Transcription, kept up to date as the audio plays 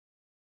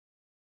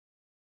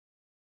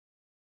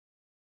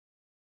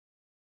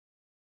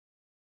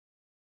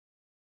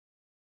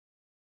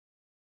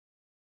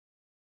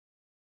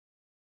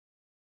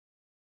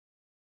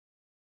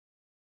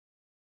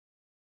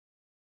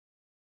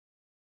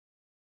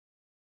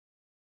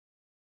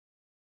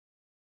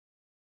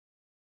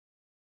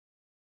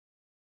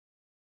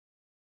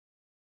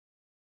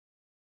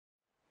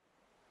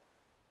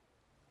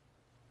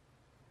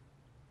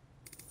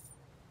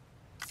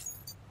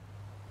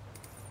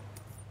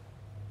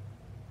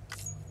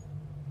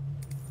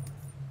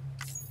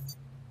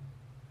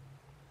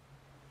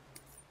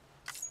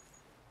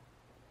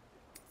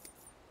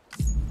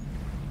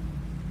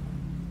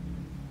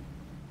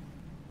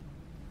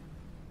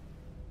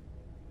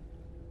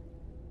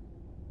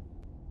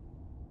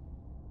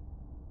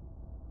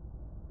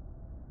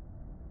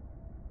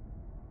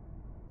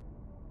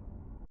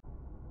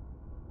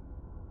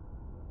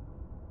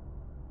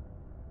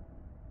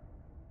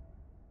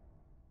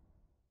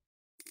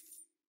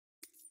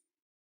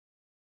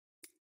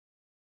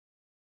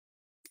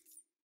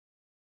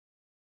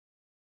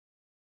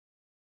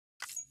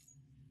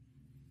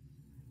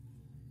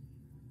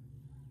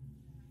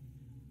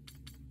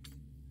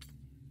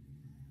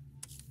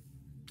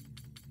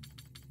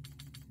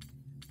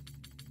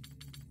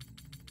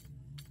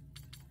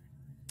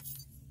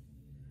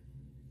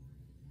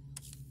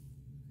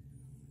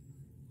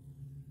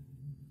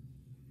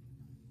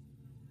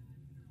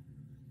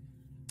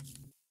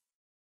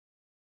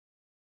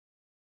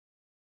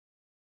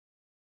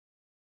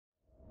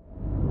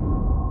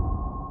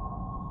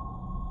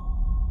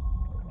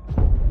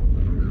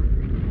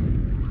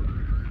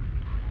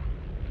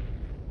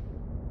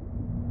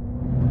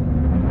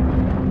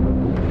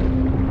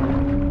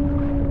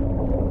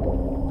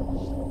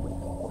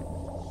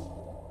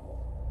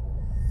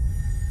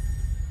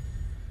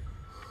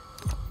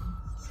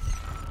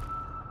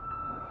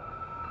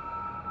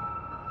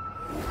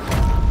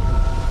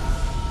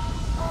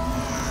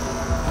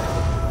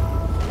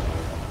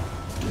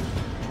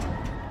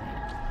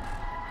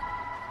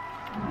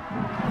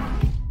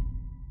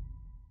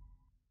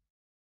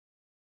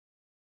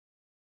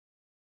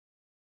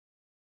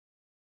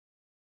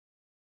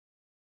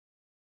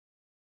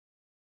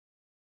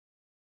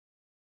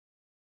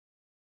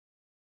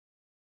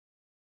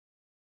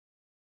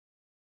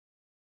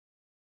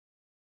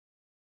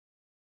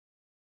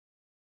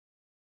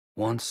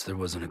Once there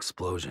was an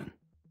explosion,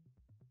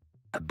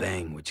 a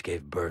bang which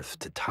gave birth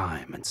to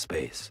time and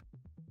space.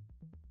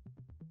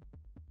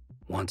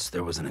 Once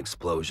there was an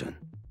explosion,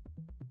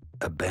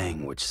 a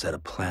bang which set a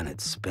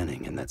planet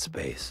spinning in that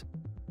space.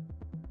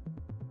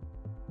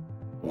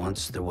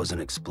 Once there was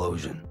an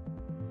explosion,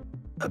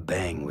 a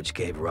bang which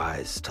gave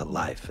rise to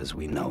life as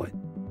we know it.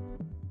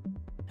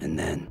 And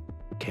then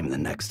came the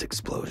next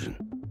explosion.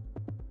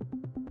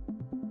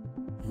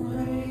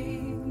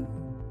 Rain,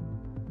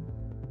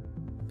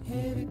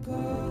 heavy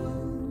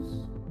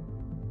goes,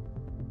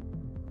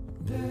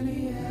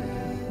 bloody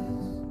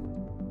eyes,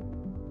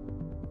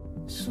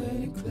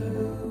 sweaty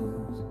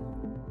clothes,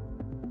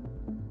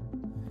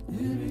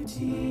 the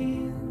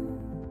routine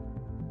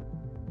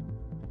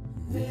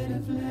that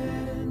I've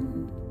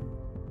learned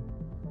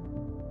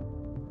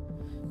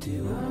to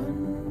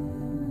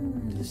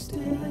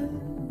understand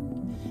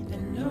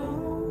and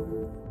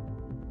know.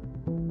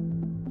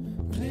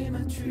 Play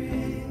my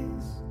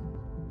tricks,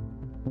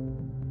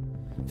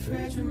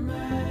 fragile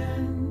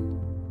mind,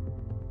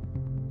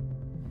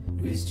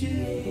 rest your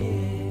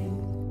head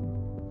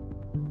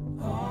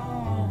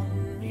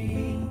on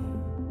me.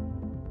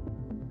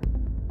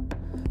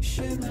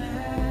 Shut my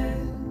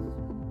eyes,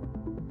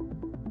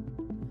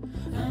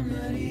 I'm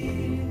not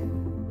here.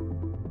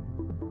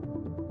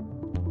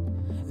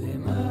 There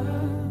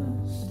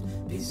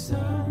must be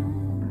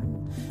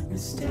some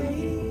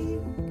mistake.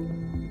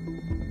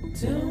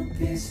 Don't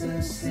be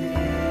so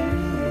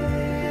serious.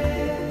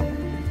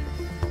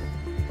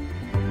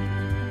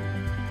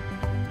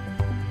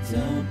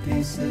 Don't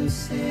be so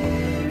serious.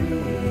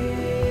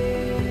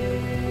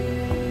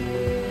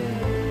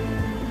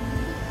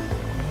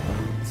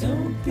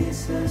 Don't be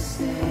so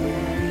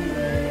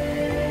serious.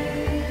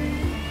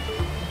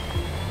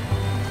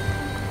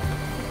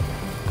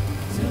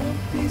 Don't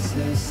be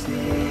so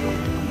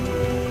serious.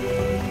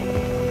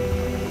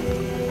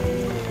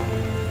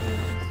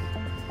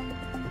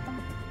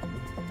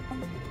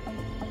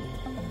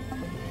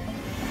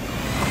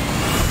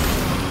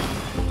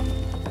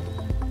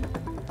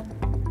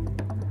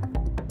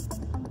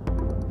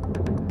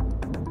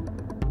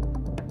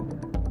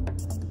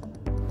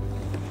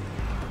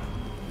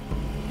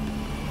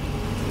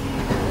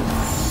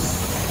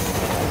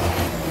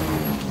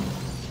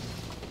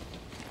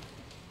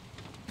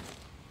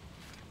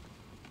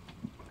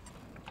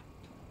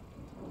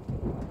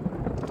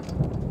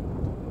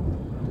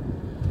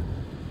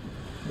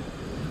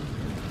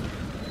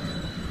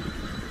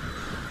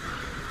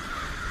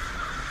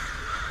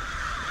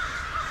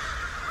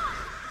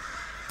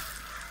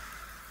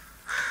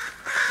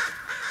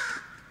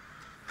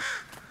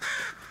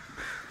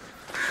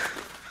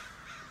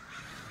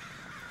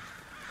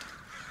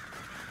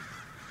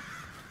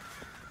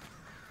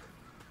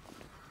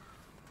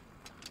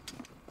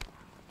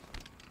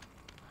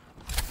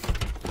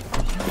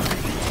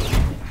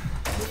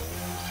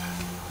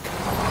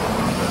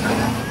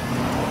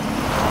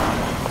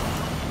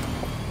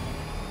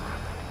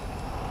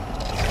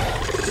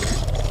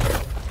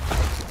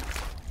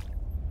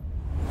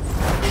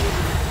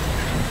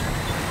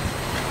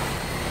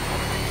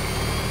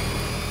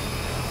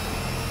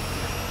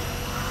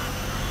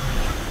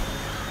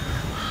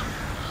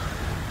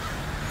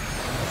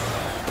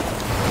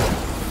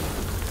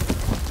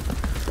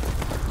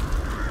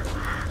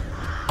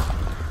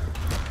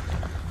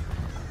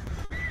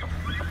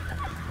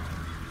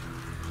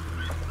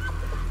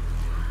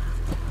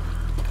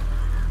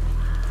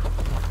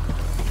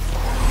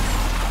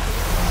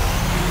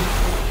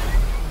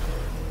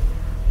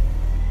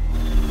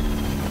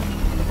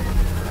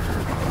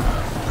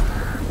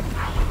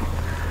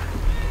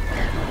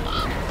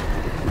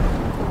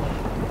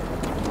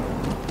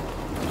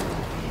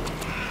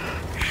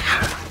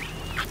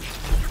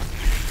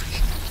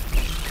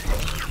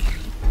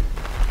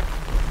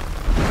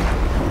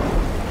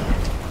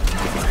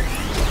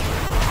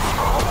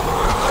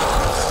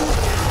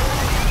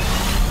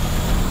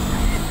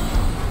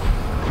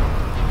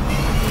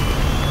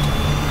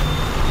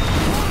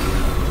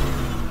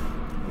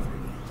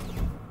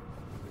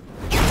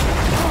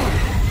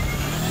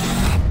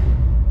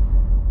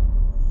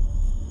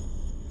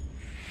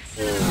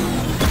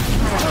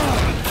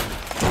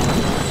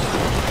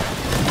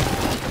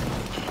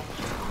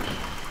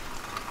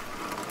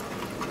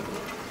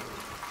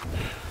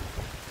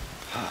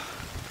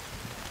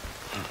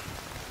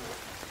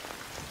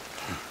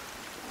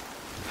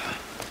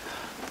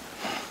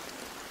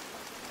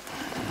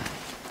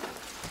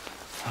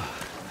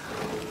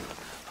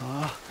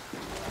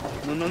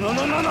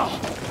 No.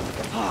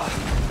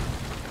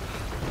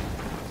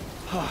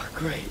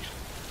 Great.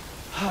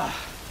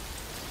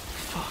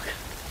 Fuck.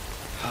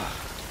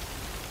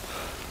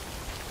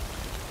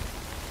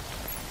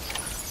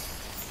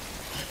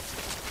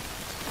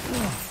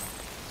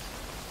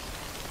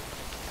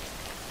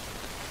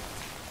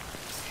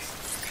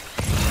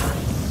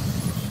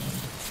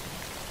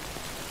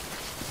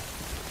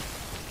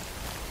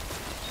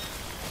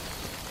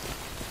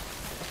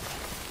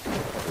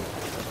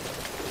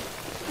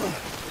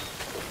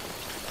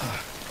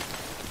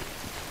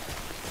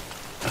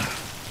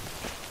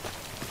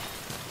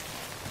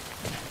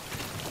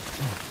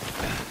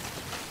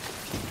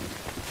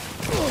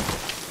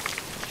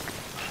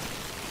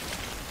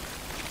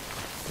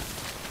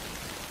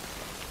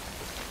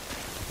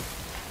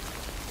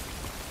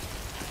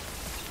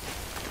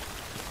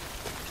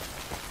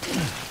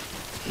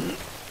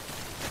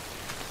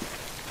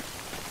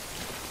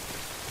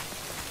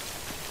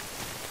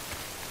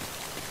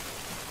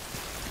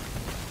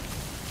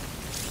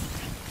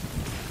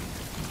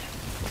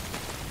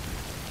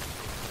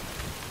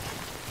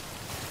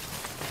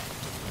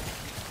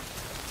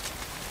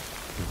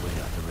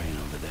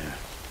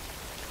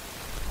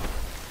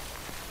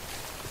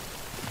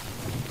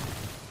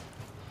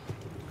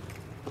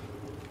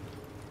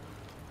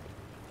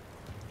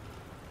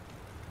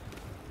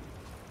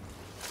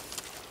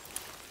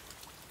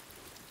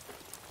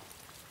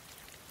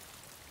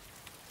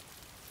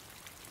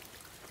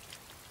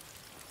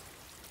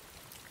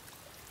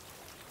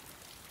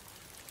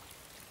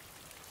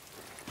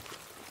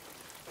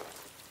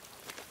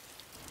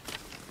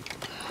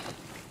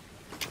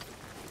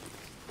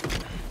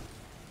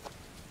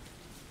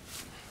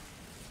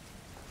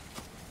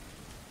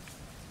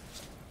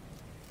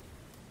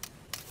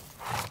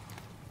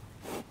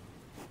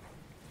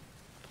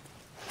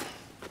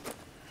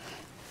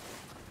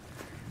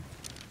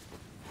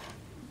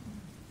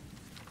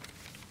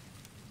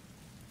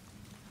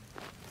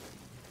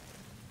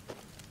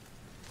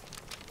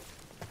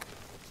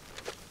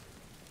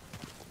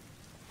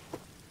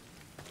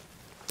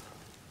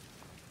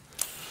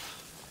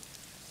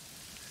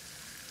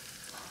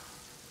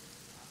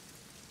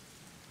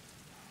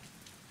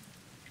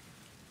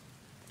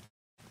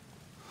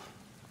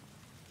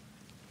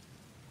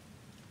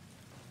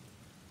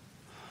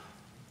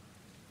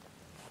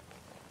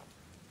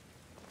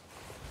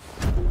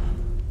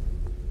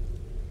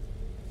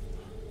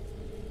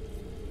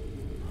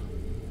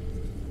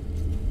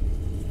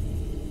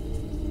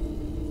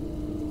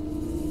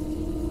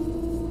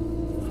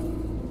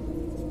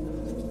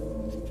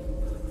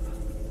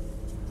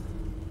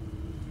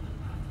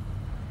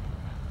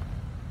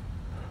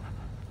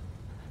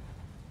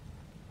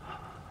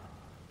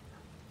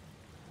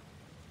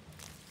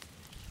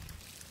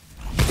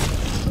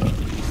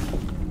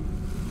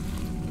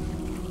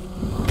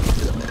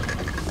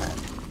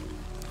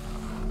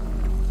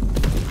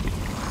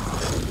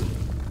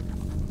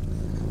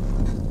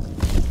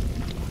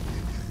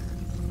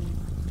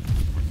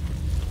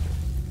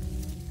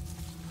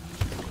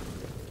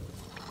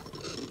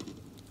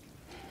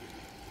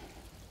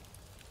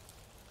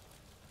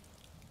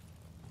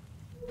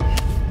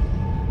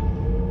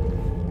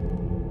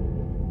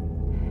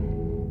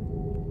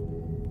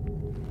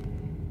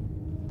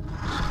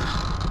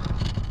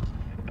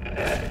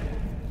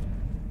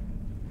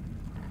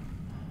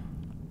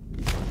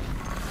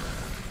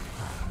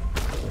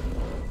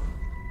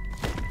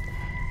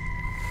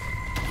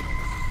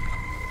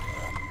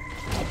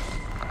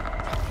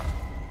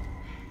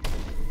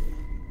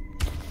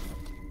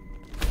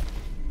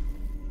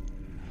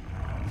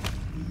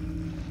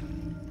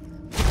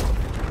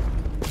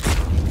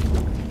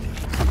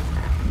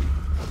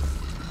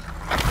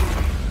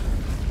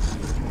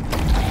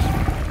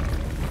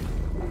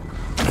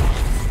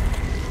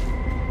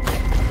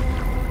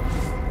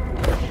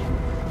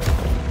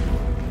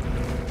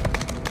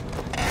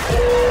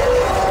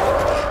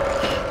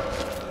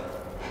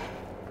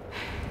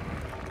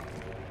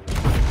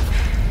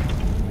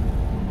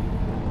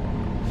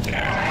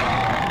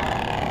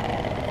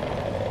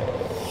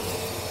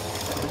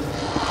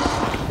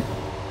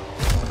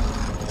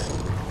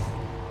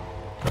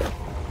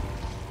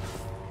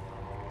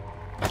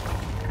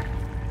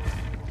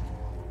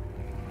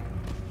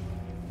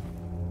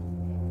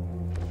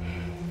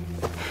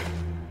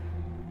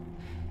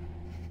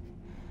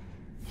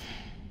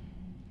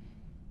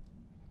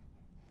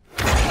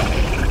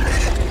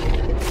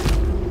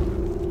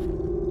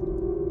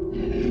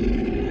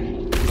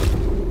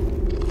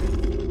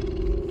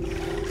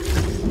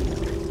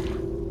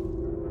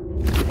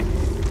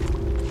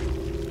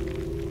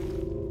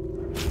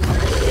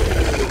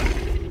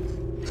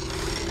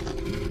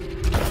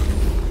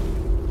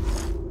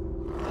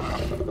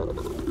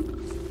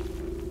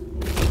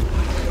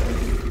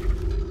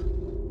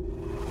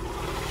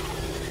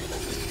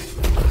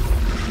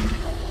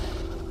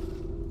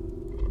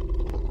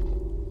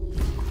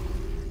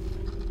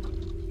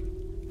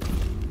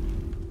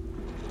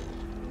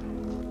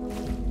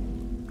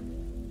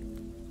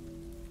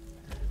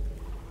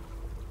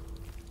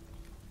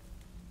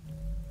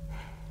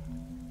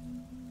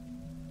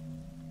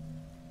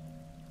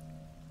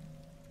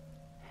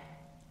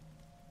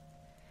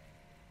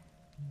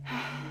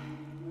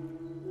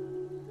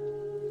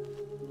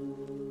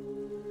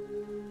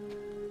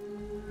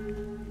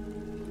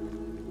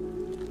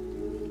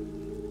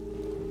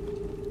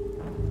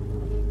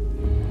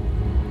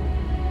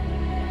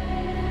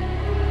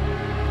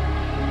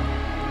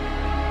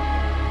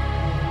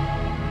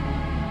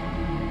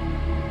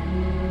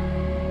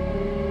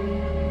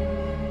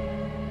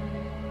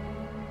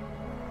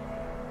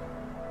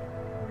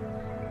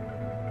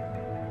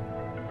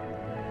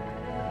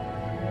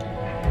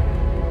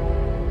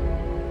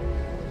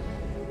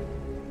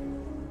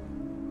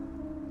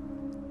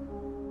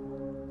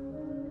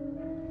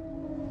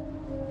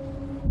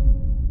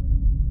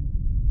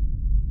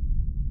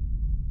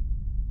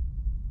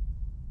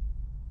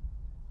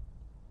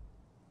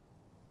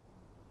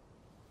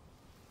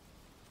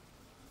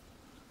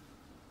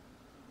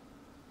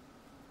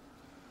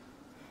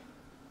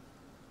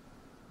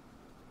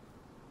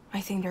 I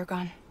think they're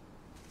gone.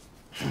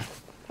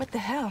 What the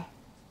hell?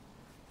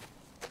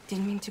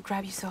 Didn't mean to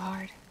grab you so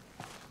hard.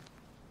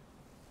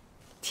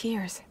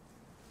 Tears.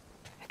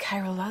 A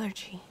chiral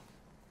allergy.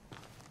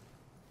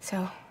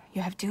 So,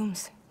 you have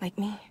dooms, like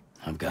me.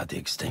 I've got the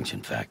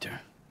extinction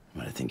factor,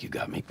 but I think you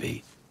got me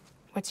beat.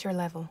 What's your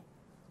level?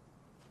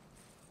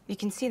 You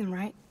can see them,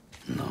 right?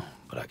 No,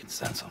 but I can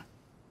sense them.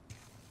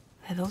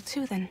 Level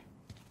 2, then.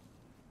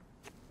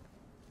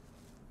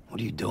 What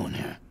are you doing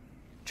here?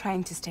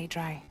 Trying to stay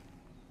dry.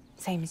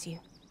 Same as you.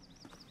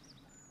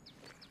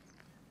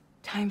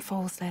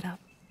 Timefall's let up.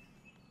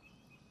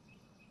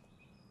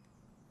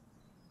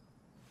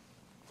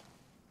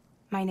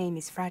 My name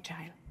is Fragile.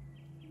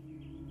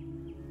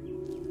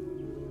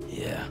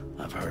 Yeah,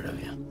 I've heard of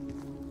you.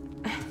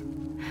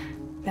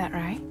 That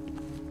right?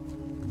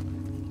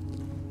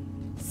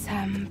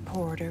 Sam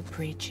Porter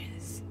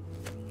Bridges.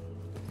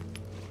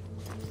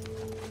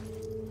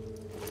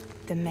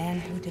 The man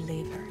who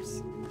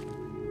delivers.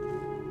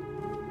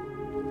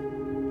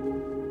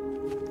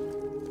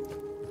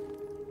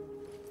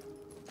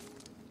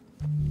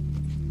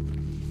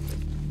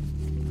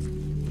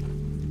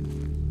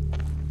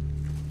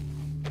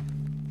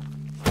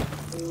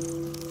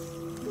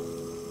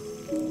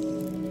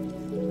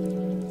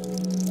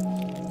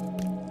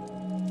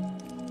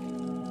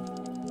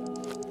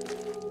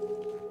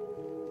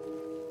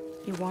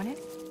 You want it?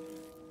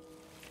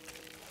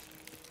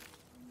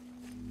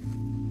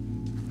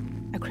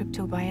 A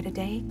crypto byte a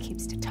day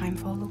keeps the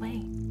timefall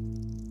away.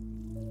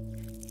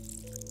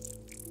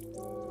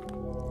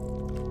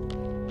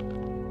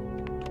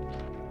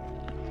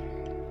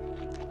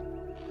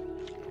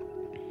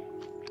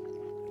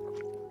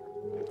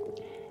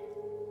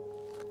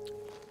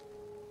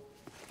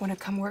 Wanna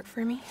come work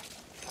for me?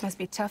 Must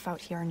be tough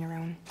out here on your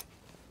own.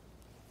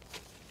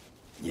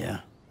 Yeah,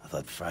 I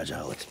thought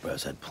Fragile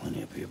Express had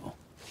plenty of people.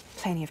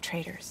 Plenty of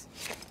traitors.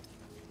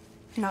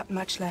 Not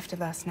much left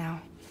of us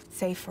now,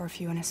 save for a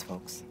few honest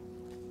folks.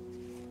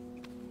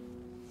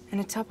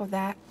 And on top of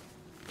that,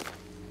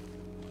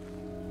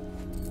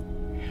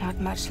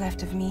 not much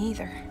left of me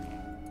either.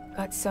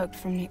 Got soaked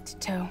from neck to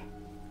toe.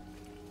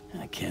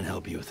 I can't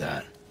help you with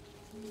that.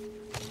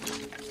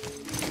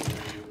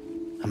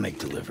 I make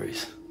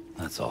deliveries,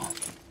 that's all.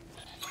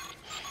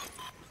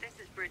 This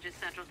is Bridges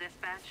Central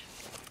Dispatch.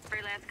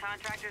 Freelance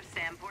contractor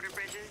Sam Porter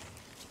Bridges.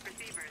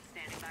 Receiver is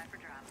standing by for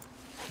drop.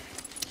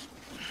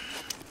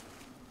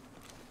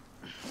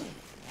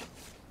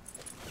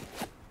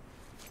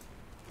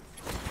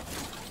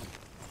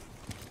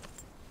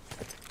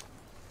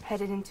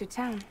 Headed into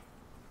town.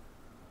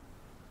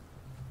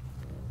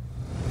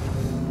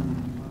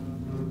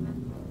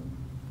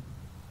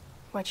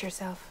 Watch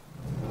yourself.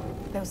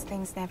 Those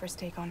things never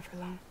stay gone for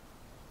long.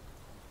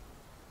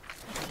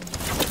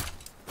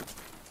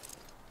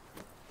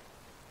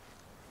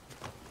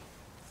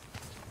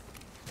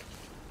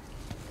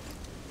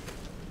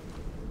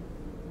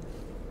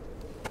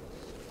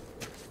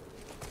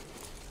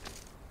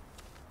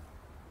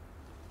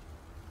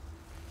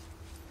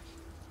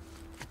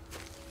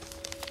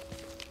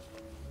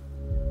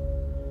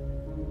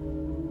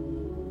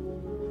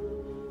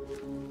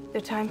 The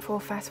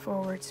timefall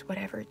fast-forwards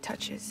whatever it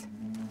touches.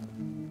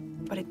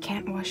 But it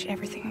can't wash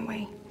everything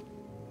away.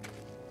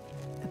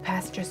 The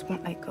past just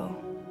won't let go.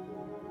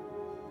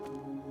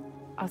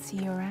 I'll see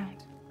you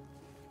around.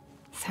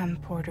 Sam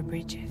Porter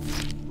Bridges.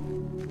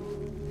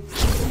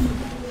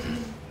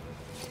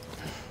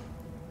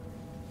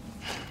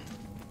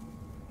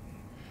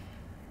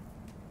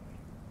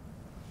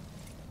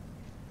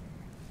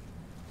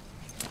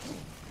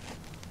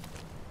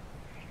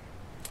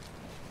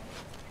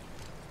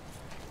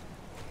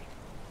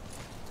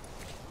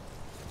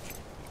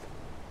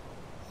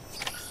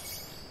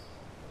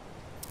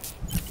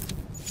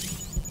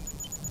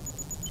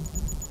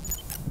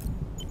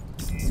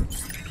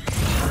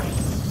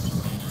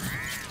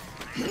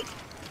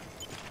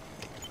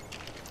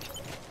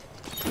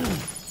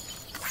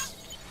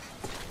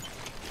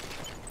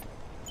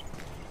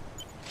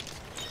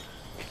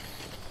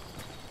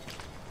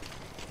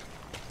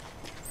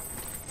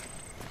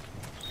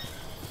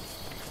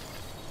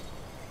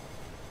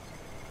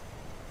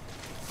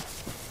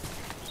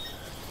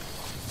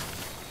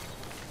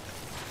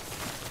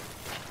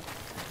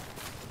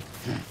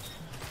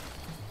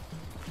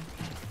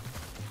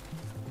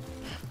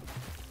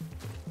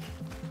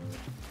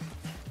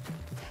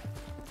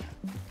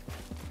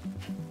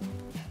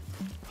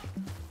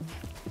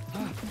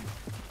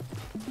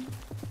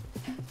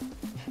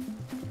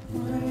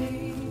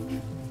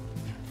 Rain,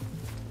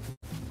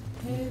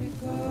 here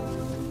it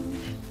goes.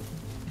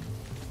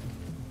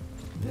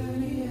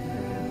 Dirty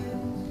eyes,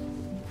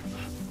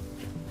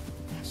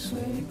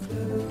 sweaty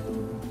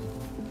clothes,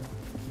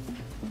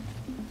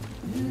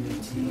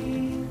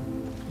 nicotine,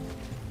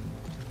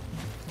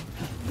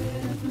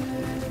 bed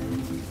man.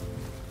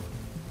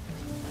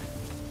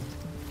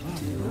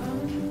 To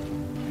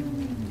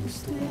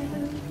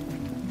understand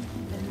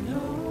and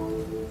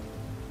know,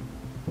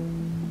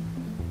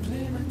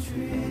 play my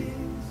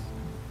tricks,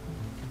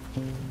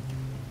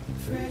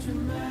 fragile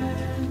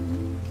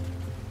mind.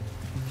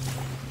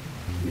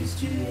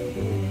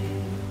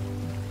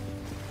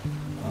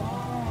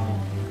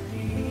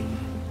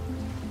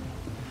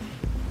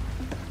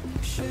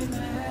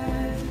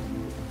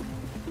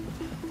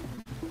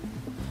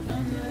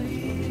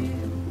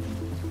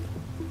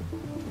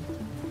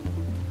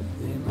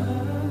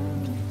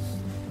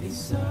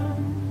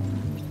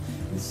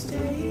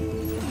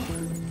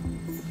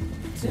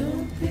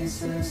 Don't be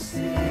so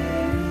serious.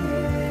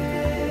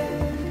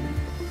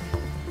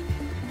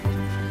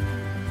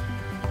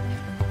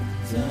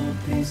 Don't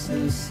be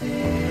so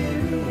serious.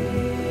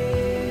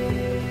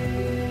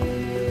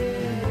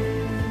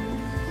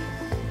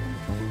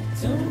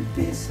 Don't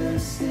be so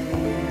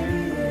serious.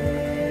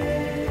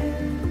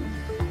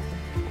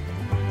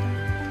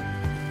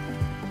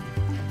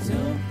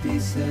 Don't be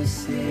so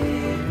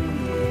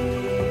serious.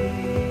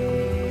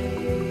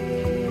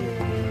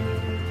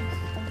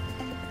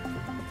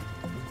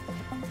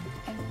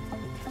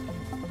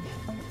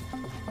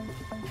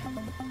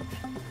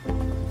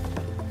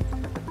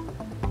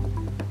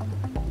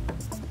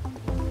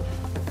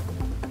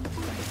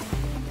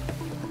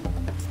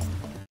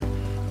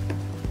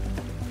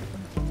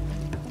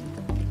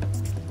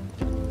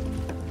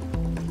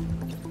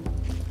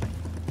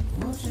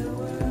 Watch your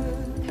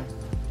words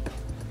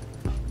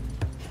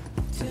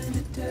turn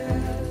to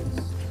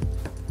dust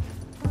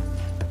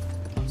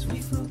as we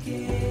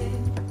forget,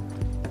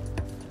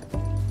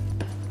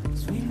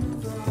 as we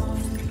move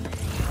on.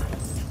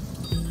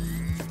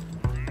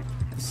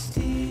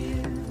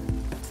 Still,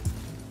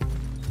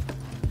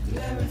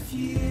 I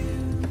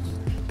refuse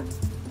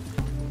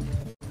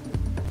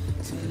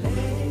to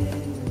let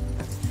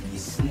you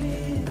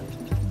slip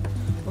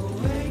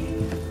away.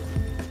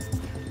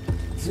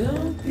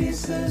 Don't be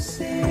so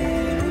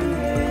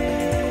serious.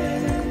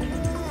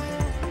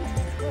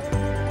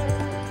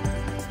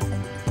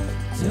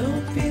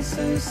 Don't be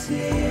so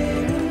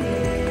serious.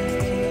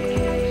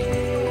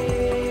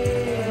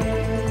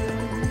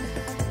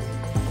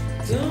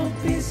 Don't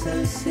be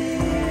so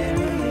serious.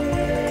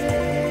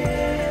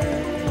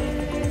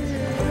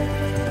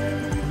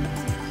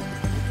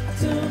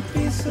 Don't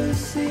be so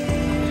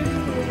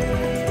serious.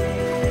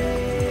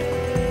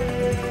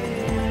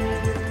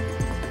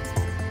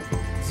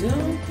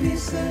 Don't be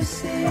so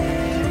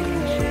serious.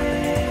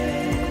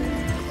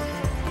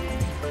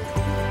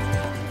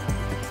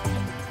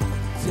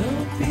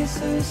 Don't be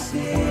so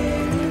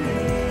serious.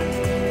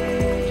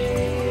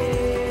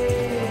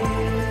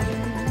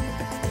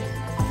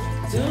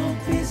 Don't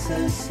be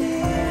so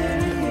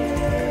serious.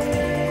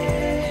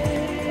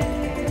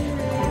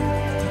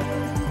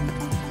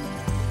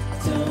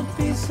 Don't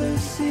be so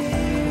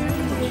serious.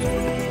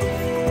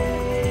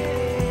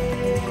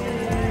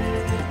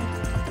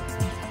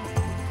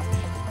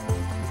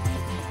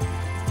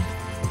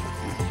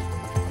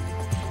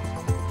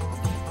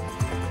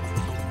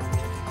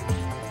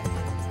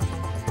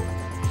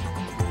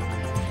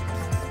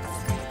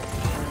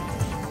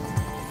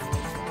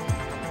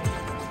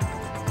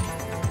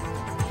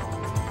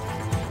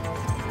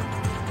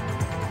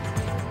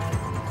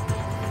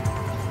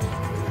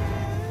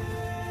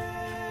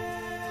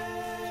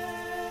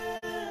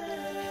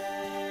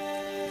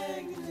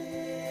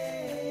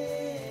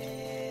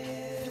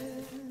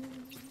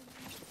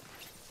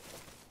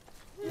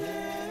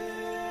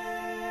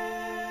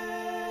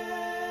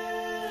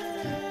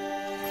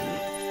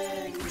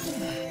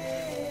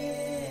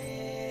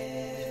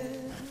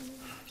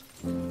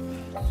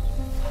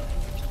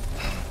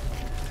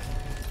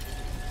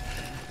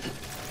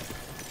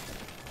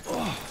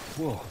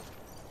 Whoa,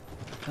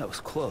 that was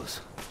close.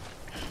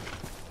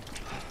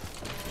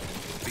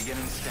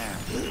 Beginning scan.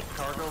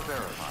 Cargo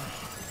verified.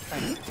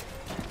 Thank you.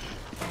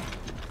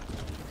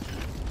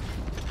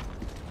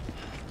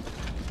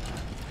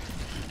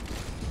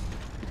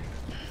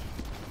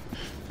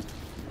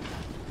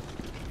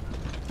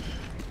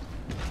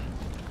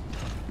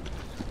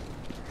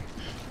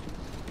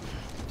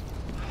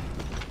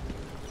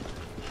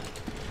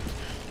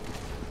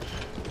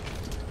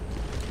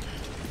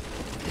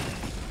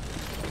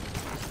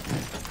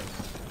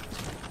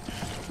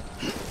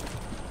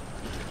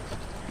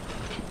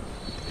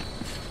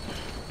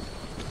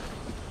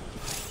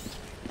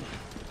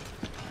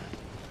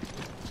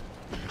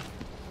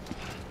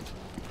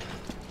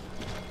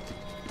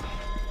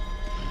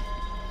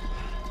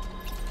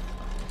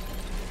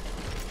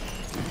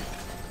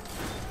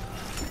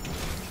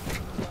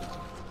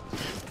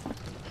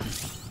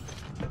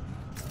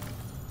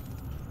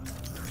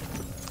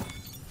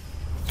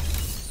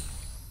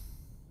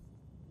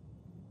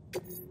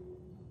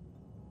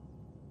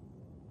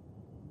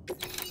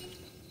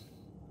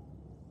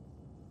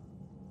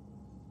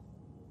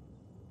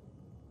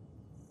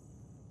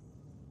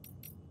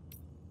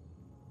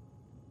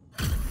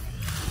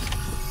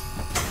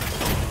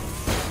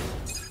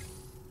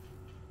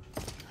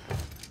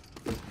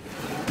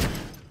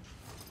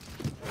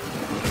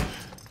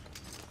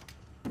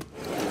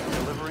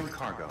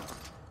 Cargo.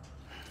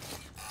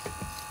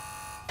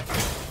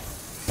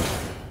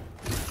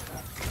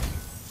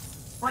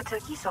 What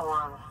took you so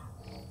long?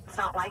 It's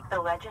not like the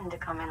legend to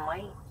come in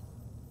late.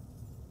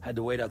 Had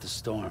to wait out the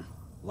storm.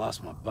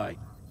 Lost my bike.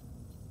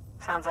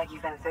 Sounds like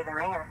you've been through the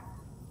ringer.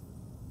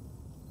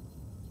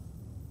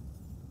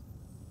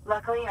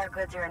 Luckily, our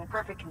goods are in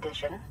perfect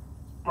condition.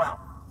 Well,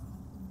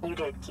 you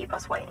did keep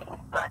us waiting,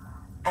 but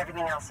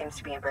everything else seems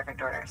to be in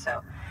perfect order,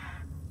 so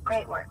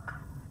great work.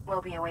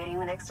 We'll be awaiting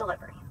the next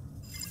delivery.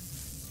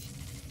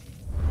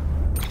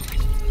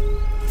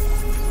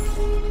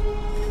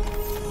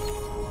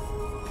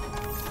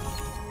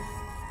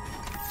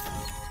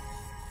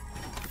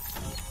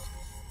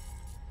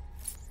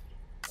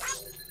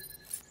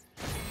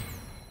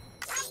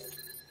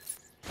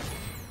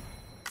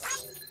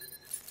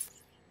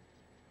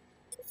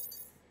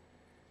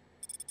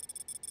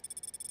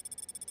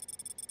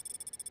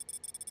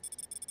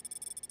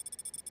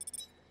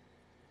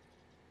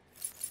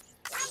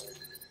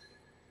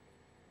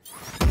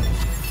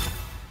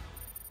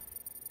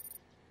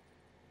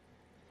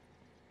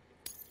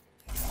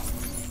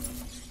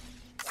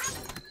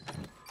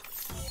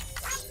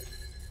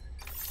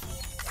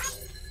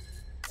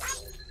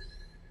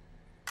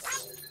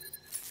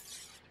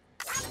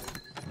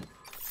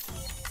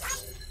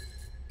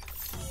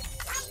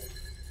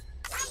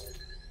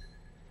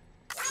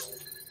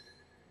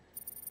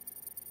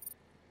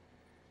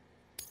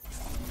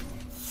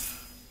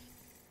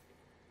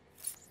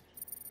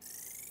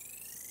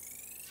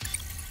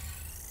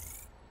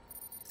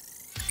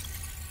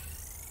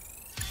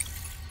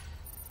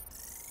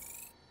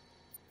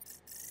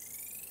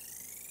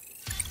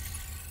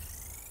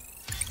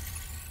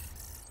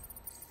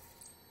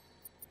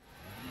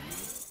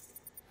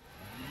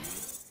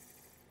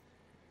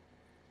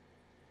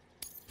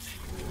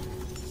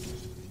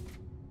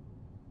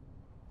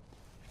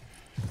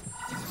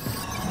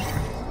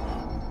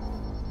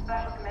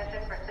 Special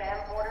commission for Sam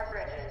Porter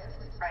Bridges.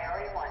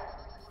 Priority 1.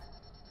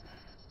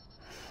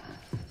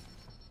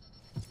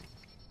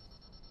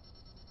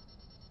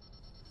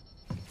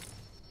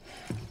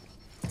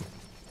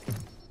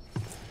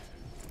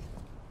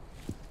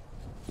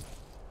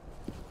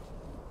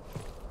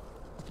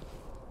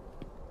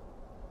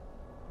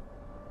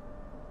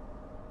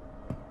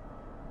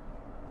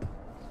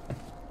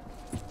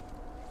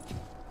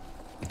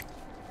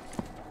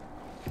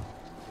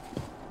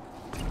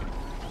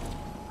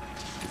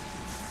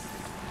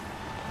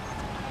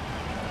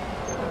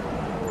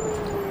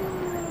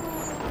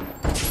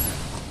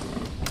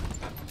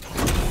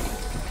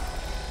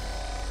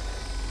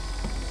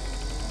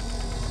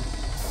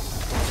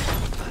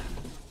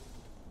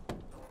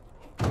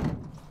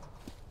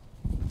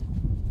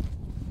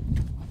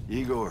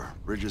 Igor,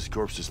 Bridges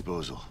corpse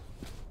disposal.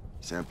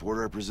 Sam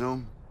Porter, I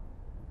presume?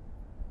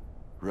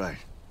 Right.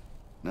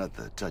 Not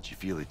the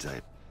touchy-feely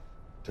type.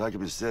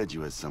 Documents said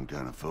you had some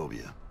kind of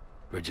phobia.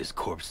 Bridges'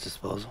 corpse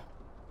disposal?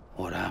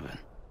 What happened?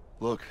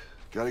 Look,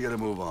 gotta get a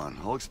move on.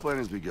 I'll explain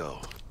as we go.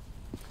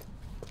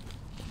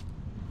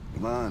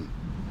 Come on.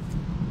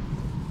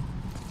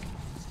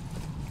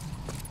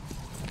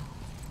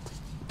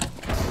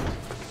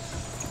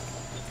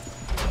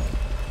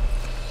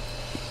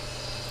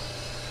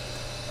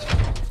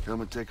 Come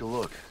and take a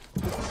look.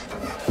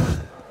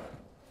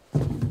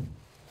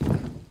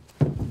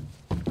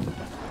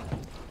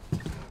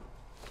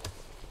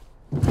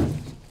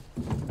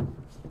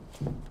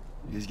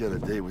 He's got a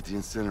date with the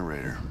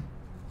incinerator.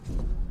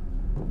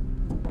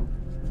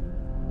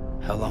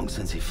 How long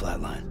since he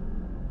flatlined?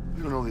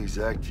 We don't know the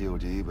exact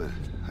TOD, but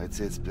I'd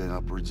say it's been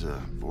upwards of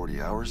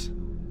 40 hours.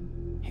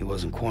 He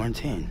wasn't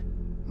quarantined.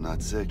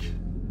 Not sick.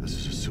 This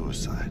is a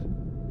suicide.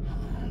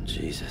 Oh,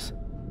 Jesus.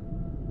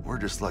 We're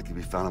just lucky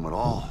we found him at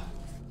all.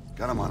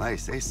 Got him on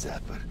ice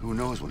ASAP, but who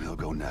knows when he'll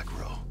go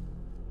necro.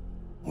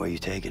 Where you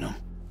taking him?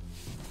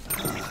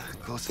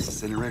 Closest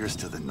incinerator's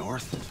to the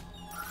north.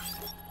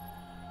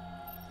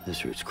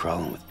 This route's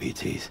crawling with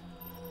BTs.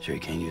 Sure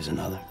you can't use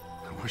another?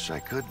 I wish I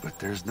could, but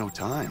there's no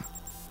time.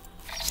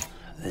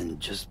 Then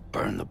just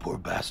burn the poor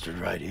bastard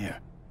right here.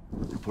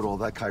 You put all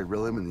that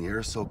chiralium in the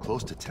air so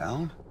close to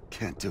town?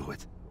 Can't do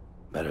it.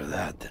 Better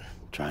that than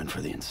trying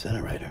for the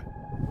incinerator.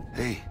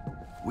 Hey,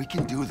 we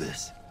can do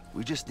this.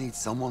 We just need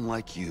someone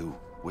like you,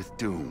 with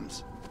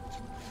dooms.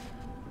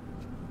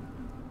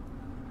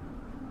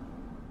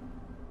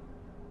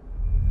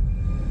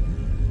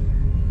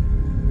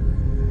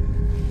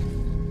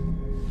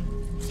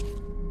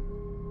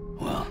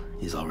 Well,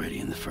 he's already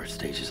in the first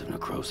stages of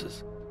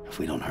necrosis. If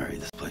we don't hurry,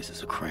 this place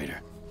is a crater.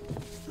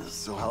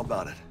 So how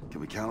about it? Can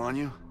we count on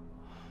you?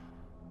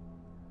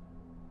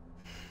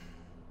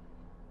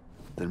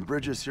 Then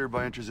Bridges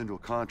hereby enters into a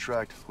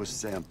contract with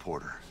Sam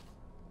Porter.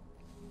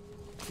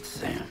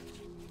 Sam.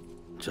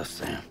 Just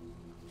Sam.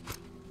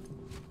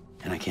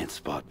 And I can't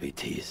spot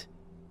BTs.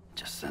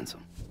 Just sense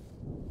them.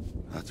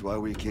 That's why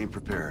we came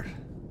prepared.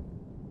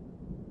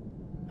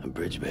 A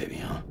bridge baby,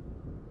 huh?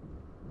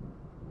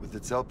 With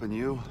its help and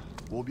you,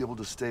 we'll be able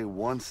to stay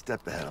one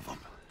step ahead of them.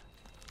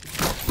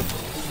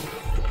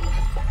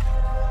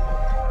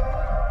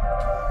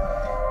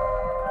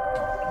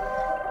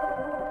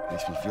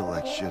 Makes me feel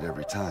like shit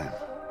every time.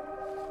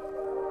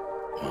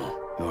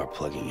 Well, you are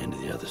plugging into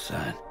the other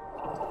side.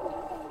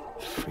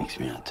 Freaks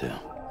me out, too.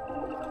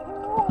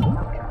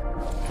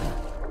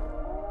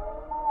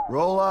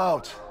 Roll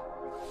out!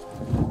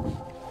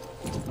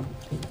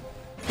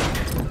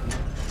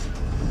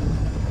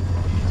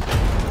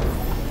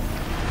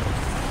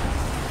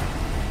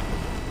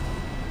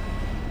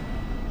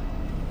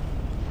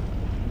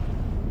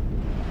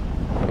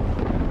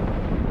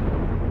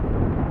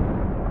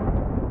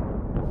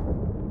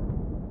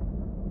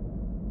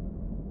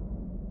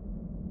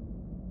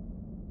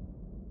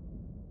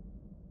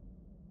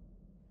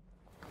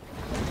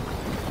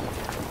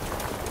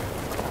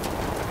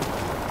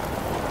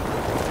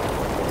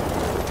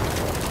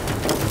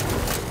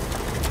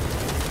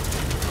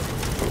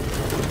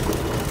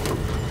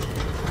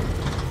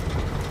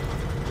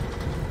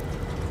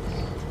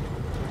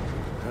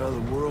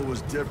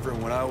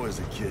 different when I was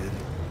a kid.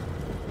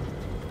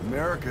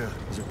 America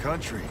was a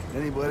country.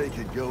 Anybody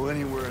could go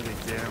anywhere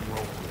they damn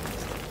well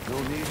pleased. No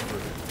need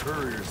for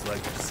couriers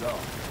like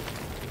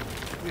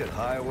yourself. We had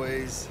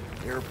highways,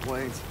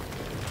 airplanes.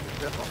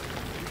 Hell,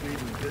 you could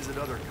even visit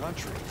other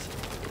countries.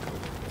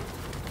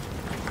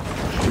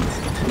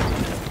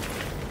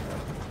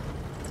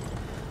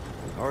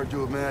 Hard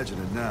to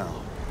imagine it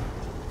now.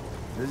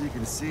 As you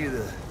can see,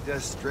 the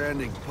Death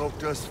Stranding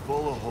poked us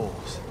full of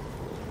holes.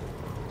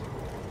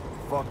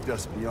 Fucked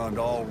us beyond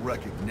all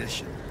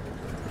recognition.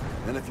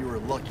 And if you were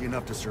lucky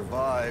enough to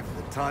survive,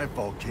 the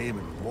timefall came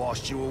and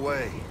washed you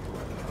away.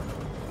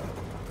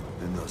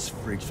 Then those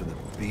freaks from the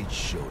beach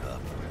showed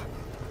up.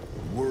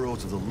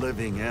 Worlds of the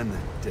living and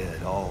the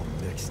dead all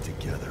mixed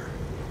together.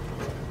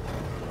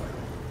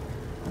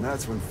 And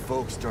that's when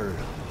folks started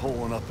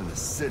holing up in the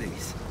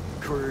cities.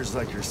 Couriers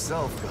like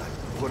yourself got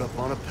put up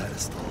on a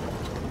pedestal.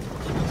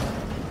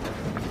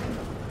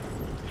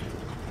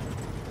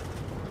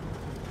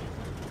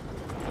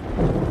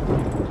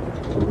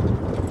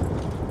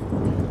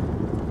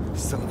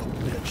 Son of a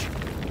bitch.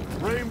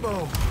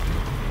 Rainbow!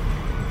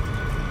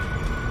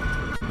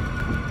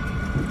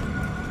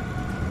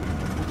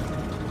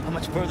 How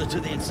much further to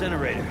the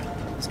incinerator?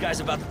 This guy's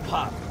about to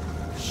pop.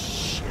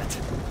 Shit.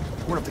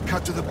 We're gonna have to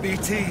cut to the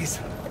BTs.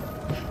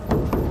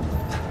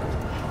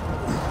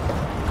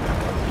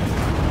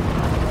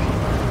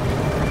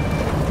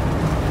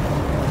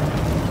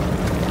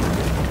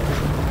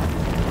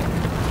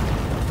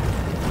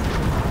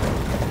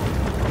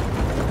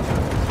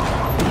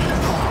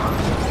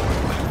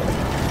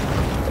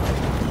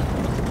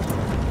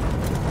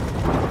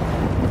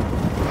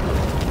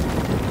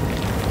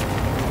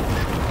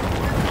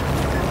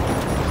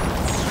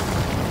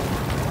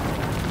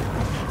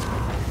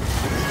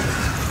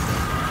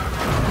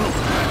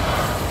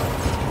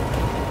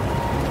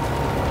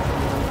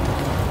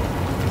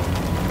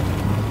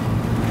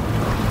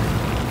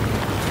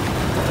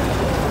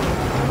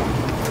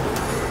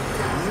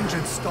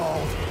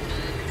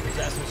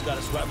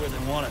 Right where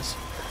they want us.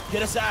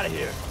 Get us out of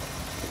here.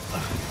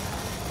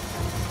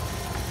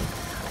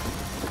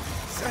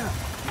 Sam,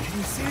 can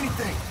you see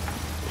anything?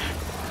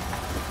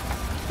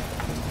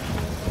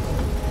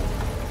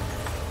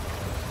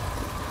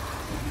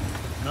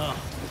 No,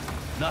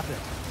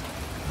 nothing.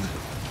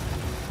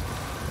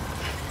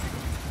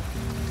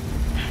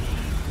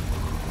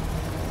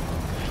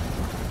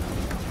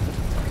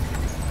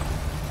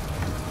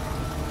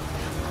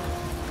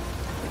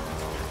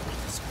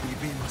 This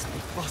BB must be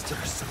busted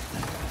or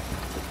something.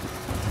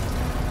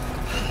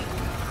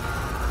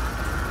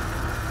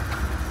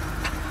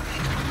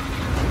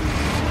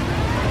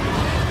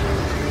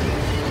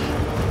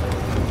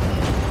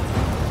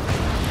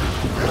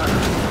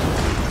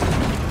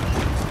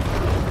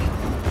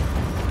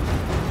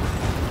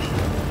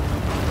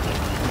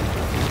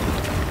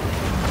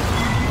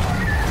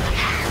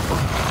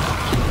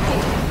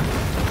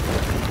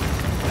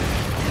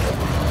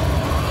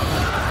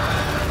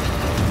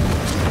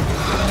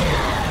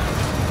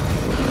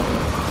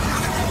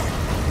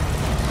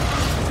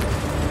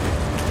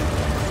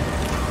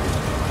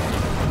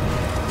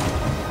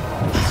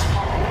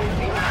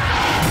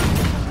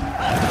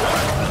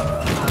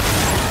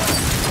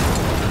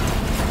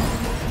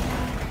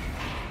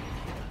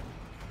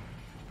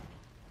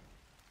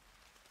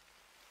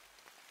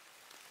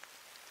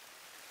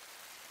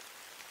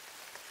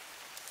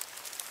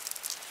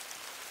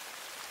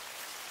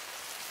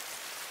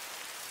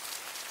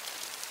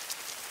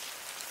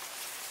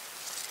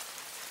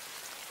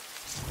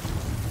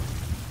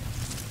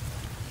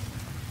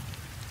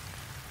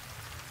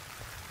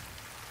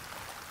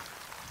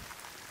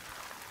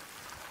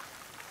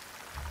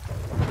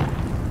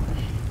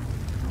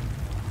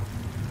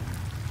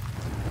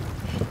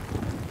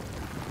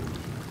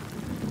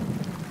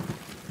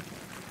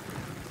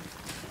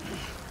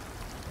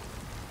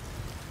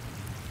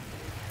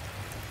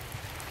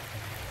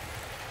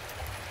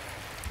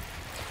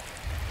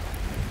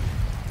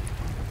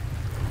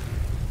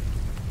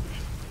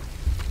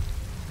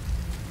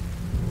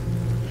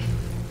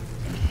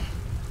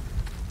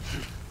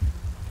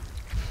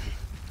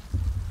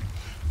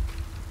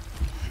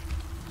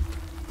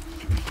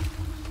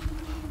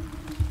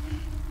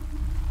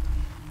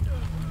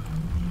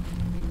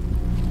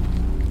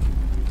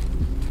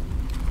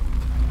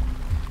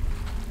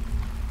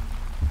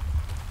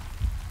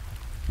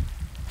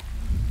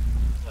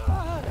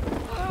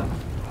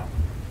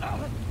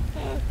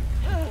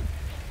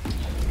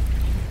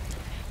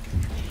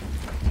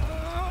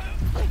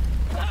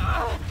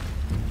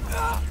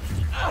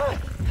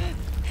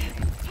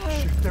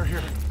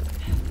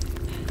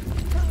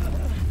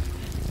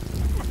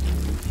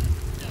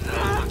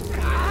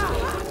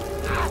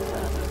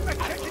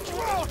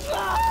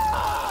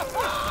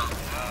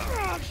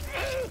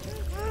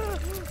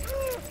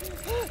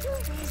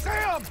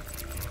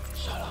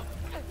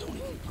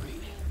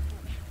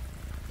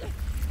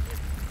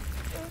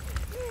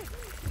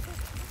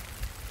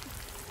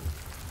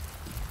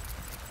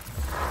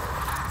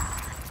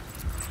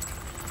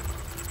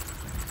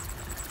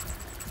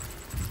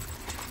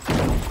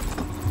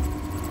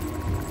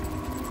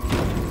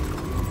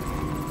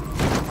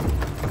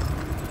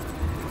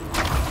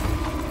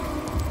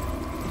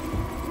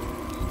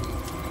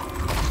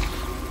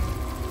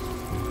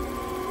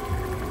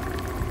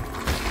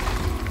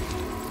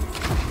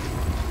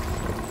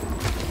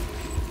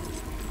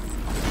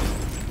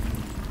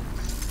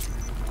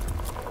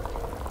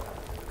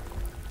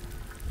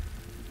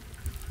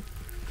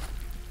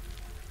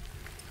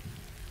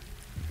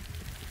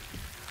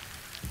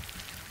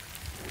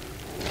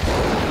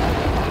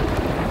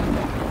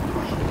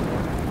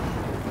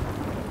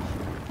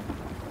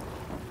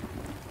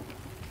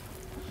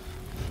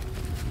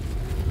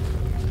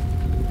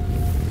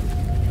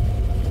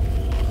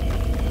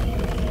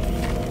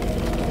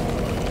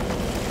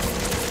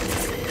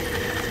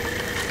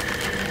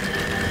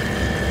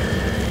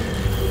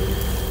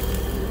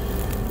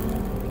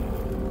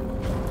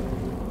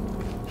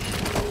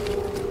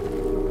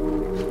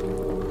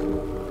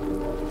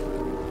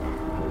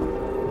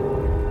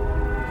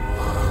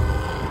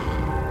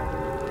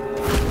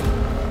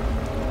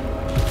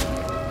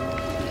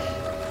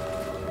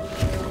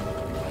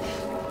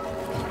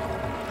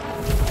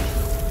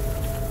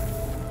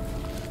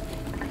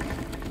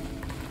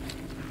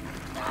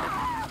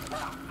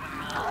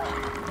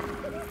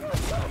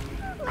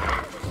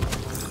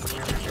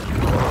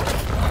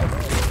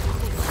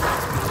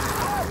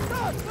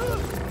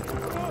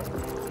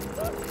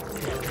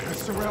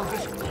 around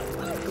this.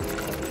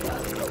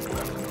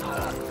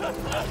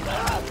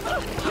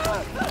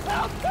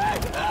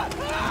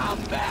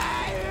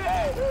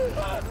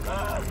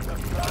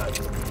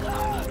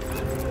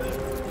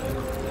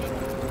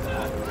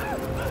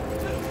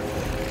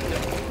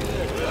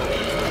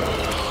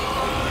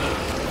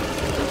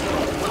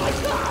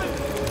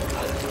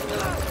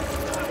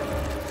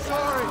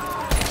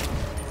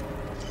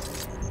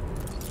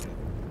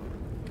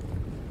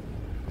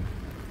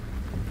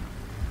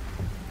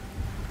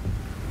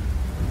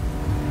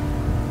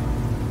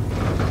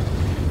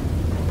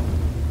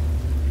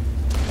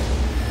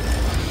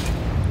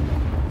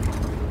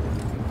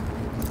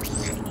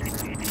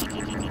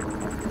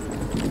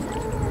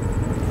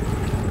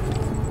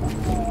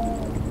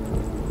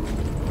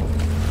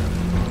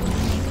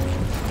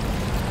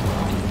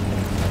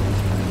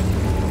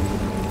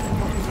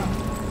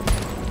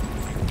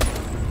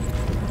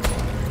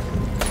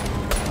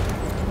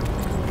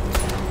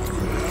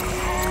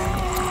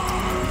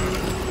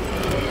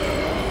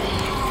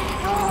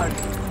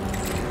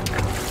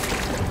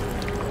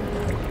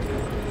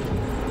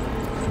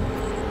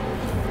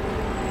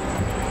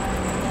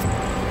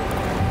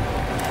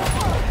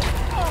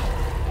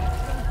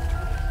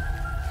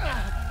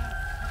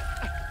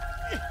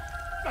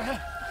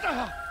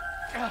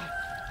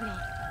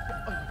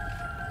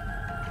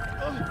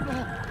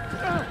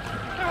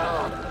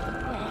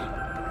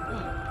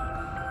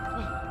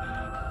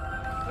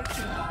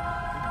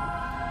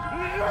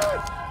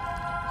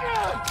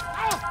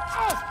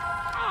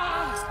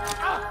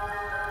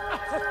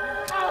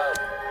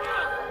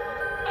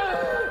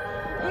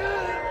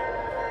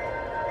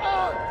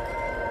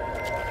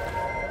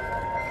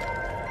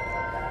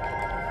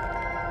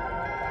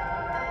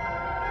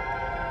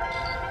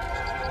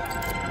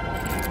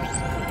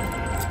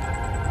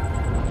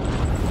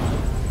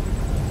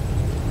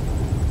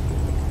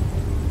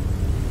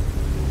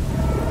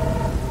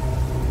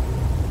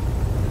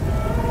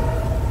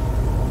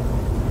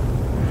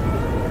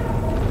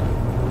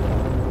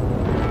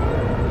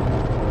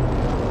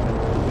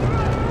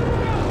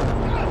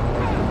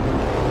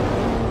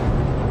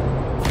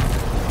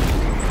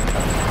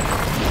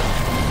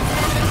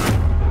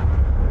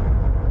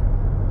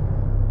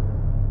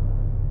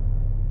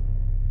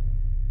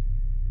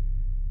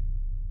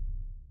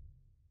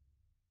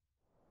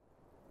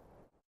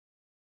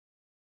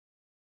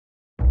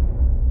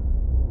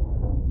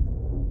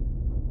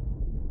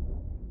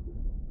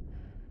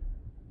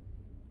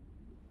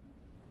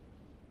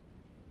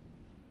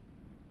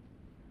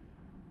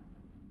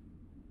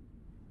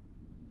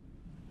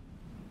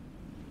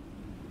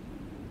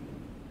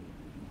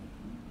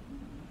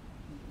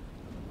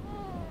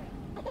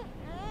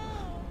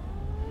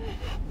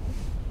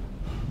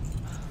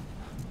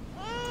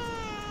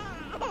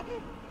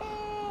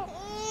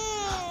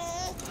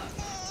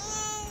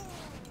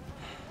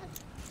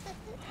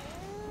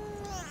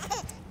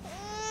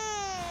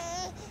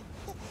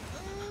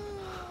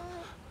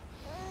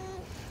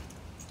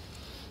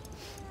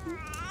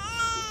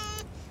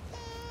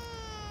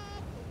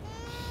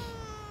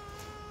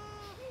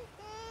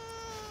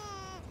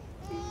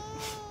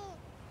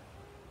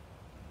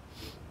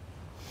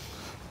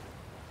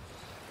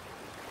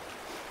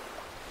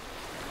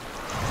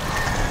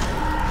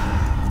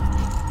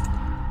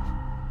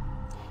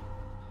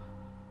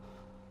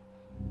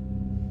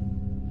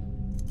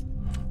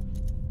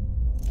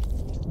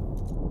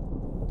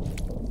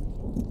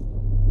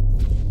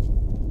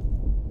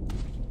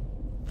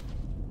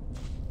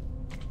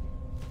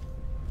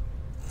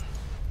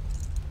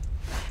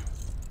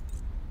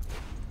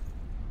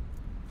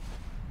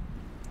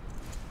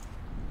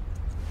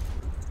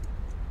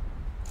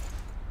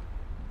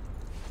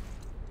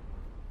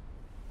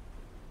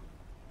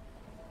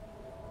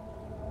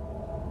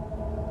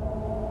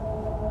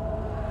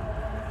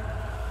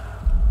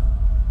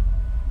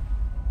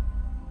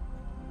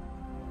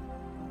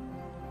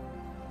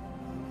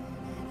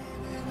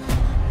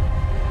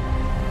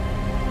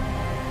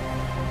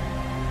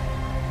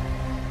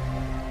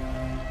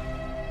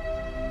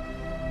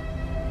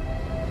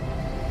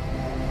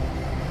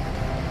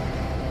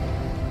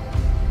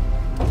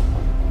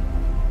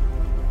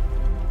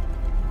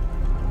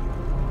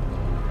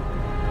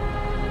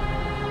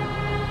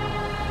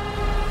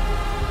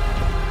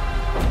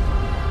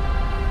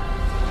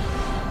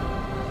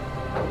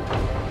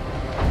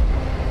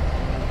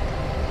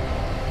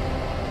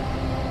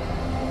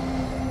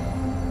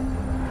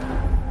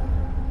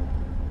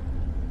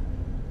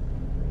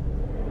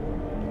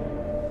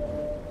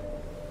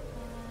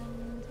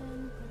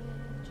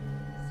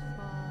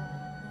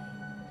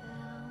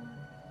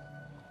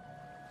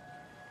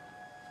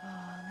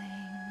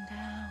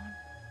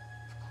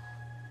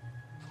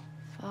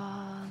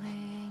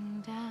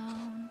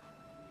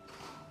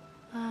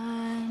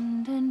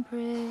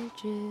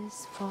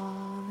 bridges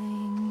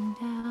falling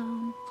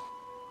down,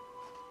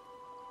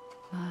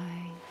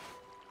 my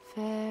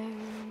fair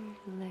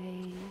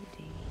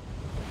lady.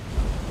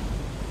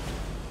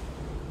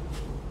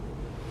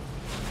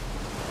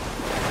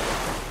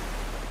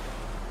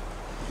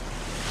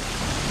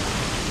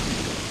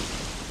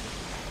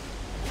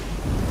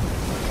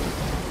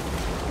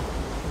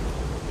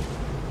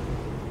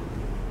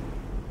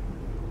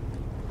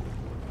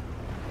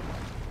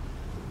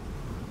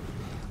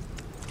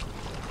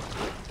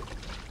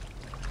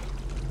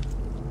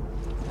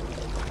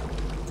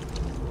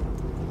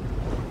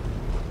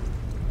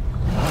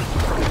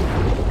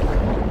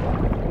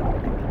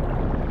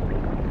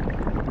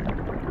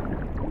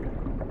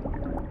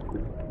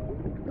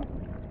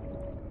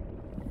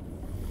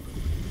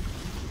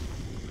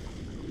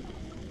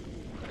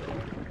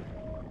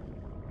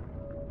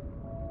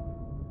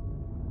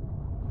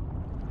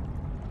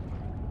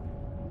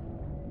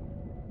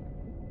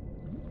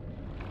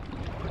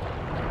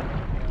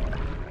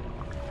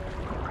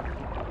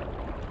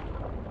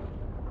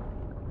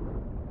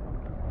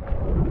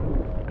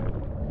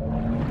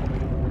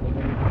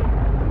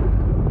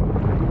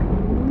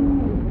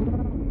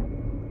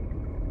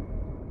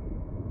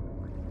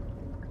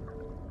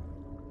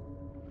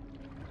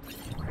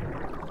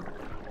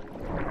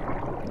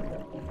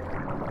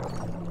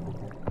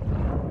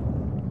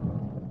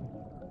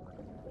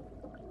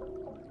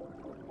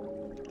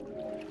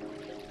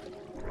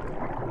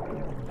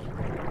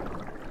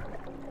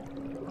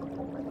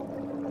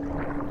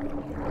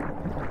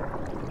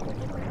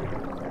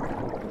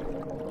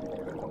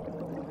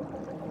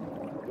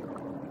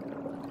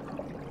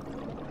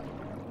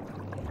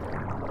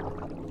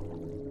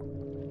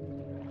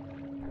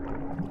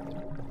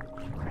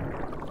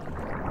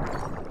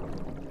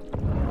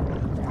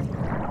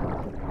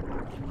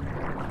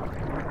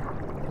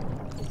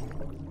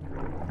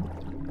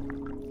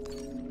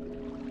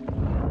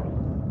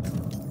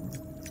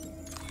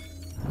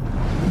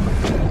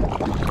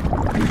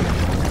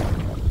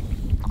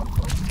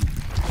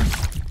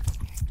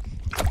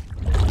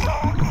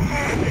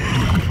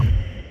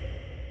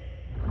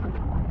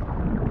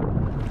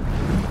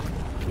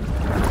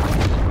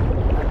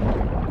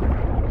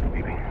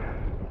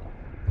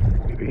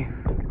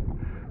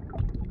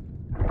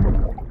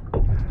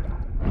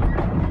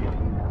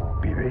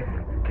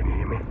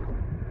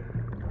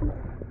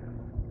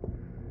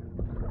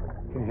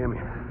 hear me?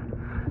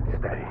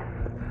 Steady.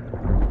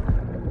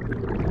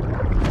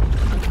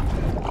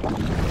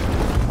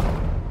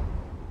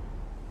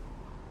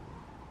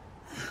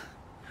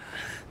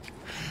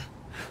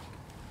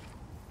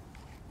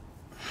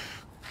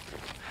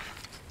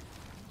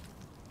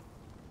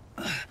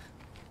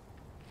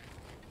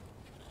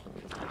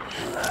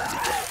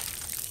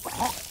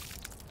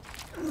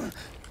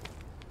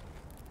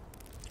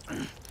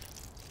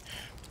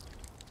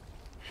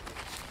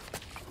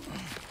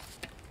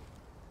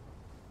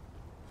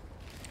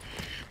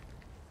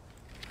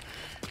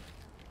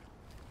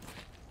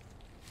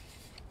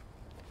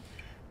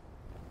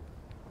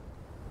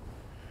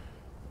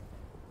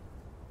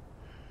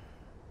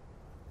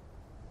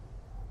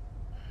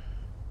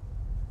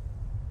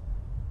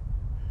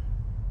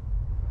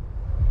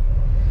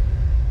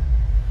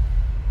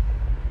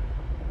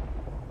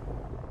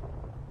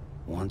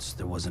 Once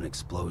there was an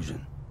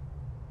explosion.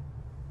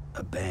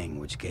 A bang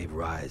which gave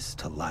rise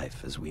to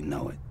life as we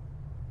know it.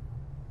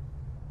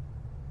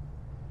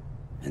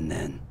 And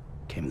then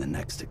came the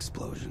next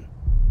explosion.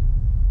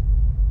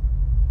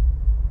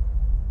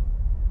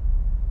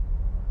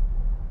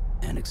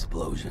 An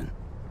explosion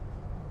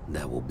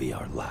that will be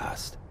our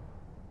last.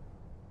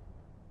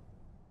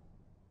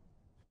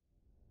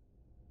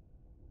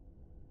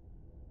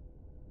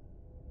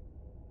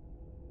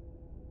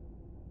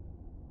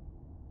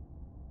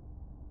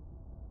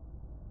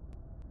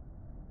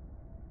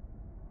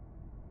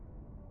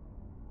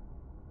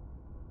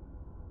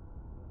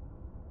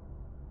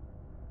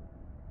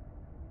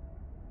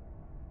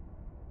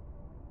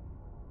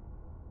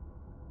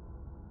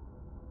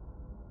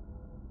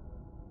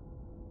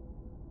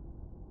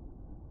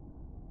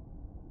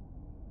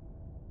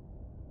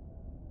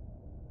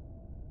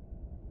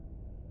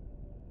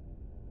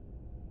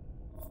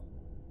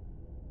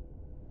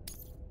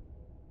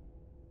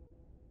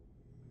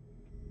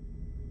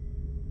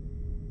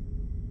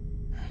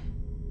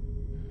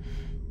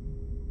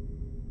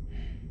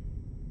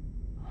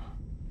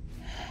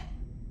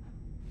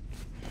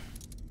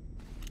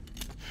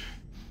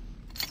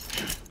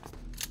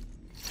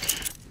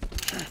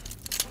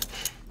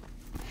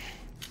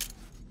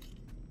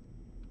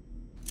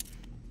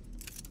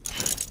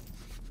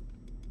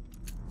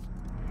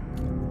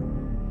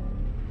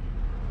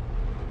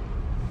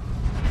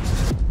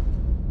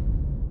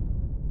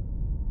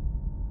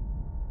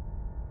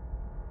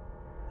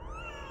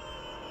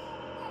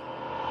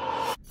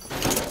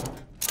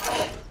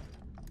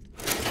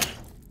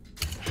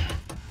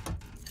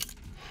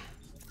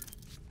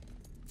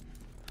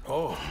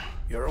 Oh,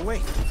 you're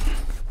awake.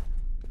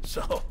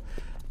 So,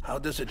 how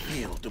does it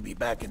feel to be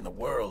back in the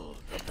world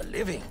of the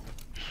living?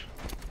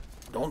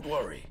 Don't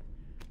worry.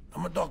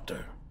 I'm a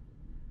doctor.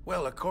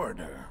 Well, a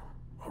coroner,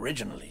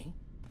 originally.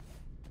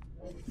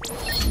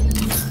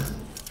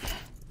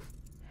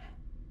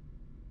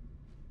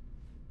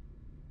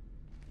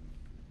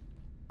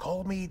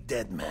 Call me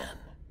Dead Man.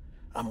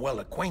 I'm well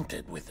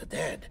acquainted with the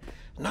dead.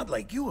 Not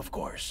like you, of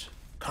course.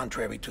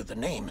 Contrary to the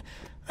name,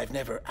 I've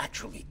never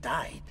actually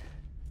died.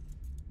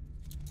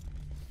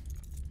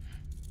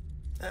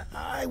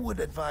 I would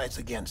advise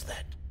against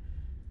that.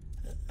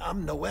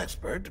 I'm no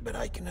expert, but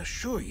I can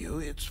assure you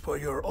it's for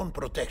your own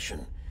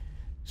protection.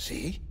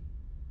 See?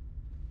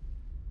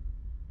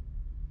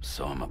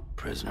 So I'm a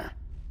prisoner.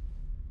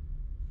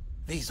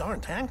 These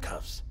aren't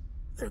handcuffs.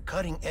 They're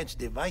cutting-edge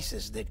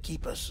devices that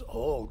keep us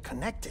all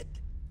connected.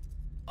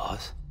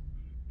 Us?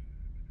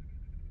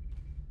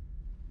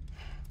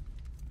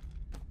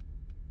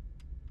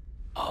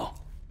 Oh,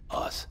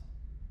 us.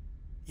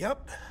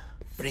 Yup.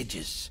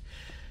 Bridges.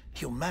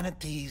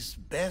 Humanity's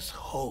best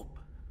hope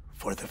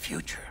for the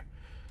future.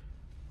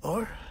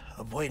 Or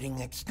avoiding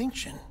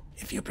extinction,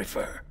 if you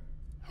prefer.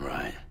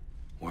 Right.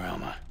 Where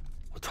am I?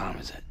 What time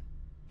is it?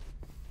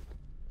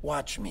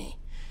 Watch me.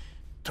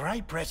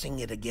 Try pressing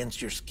it against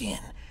your skin,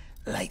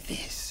 like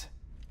this.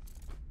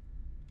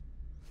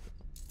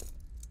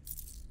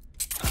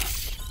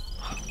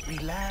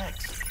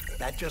 Relax.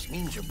 That just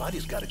means your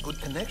body's got a good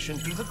connection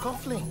to the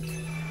cufflink.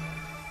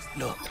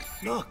 Look,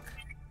 look.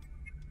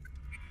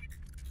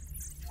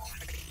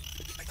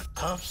 The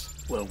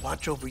cuffs will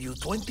watch over you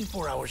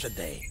 24 hours a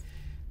day.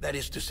 That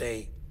is to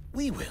say,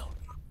 we will.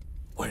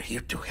 We're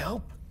here to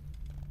help.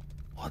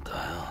 What the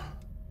hell?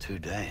 2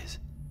 days?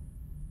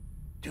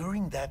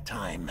 During that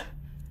time,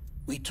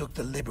 we took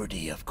the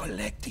liberty of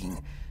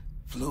collecting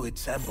fluid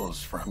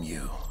samples from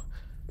you.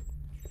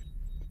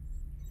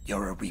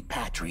 You're a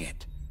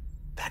repatriate.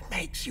 That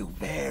makes you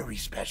very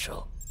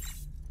special.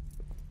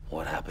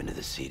 What happened to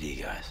the CD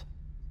guys?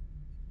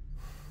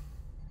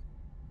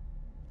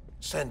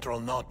 Central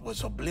Knot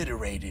was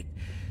obliterated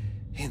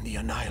in the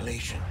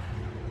Annihilation.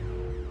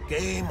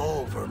 Game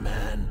over,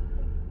 man.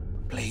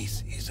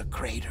 Place is a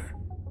crater.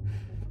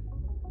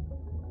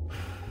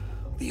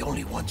 The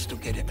only ones to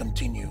get to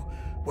continue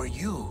were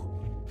you,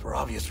 for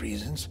obvious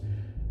reasons,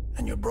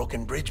 and your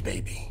broken bridge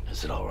baby.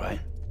 Is it all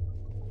right?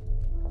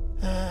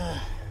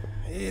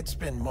 It's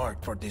been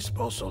marked for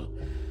disposal.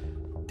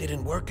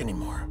 Didn't work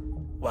anymore.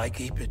 Why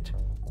keep it?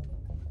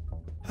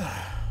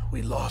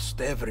 We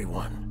lost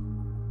everyone.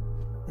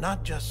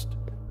 Not just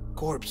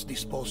corpse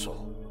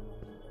disposal.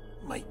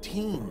 My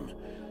team,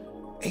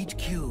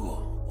 HQ,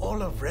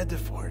 all of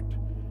Redford,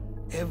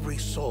 every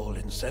soul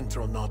in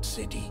Central Knot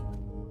City.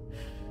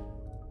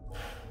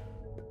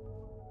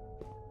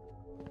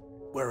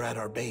 We're at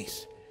our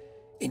base,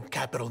 in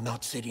Capital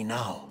Knot City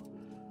now.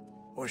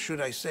 Or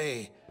should I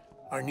say,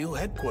 our new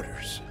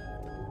headquarters.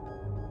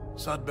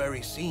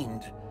 Sudbury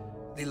seemed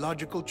the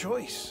logical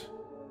choice.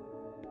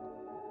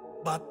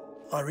 But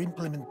our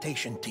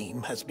implementation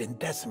team has been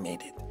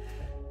decimated,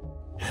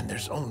 and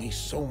there's only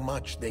so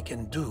much they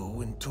can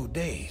do in 2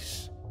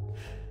 days.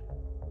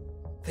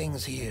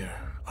 Things here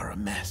are a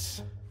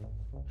mess.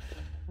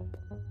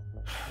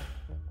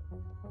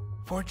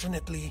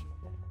 Fortunately,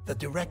 the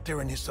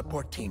director and his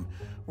support team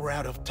were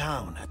out of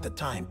town at the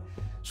time,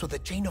 so the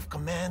chain of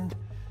command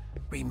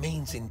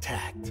remains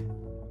intact.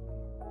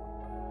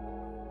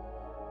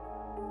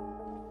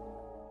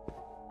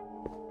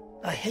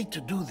 I hate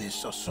to do this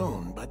so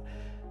soon, but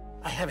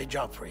I have a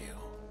job for you.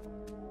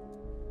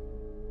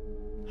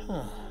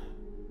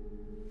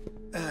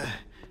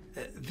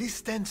 This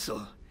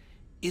stencil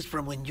is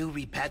from when you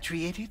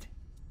repatriated?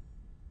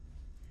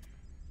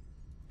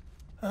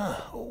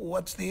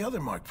 What's the other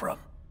mark from?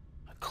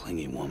 A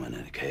clinging woman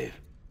in a cave.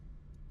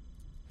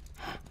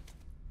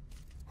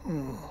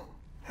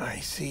 I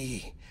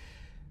see.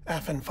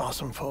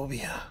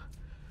 Aphenphosmphobia.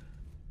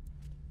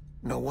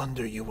 No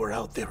wonder you were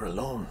out there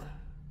alone,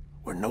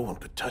 where no one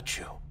could touch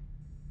you.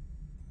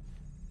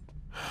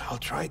 I'll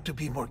try to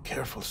be more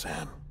careful,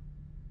 Sam.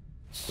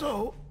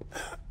 So,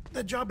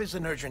 the job is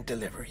an urgent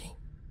delivery.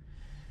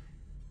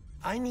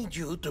 I need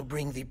you to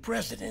bring the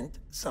president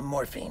some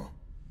morphine.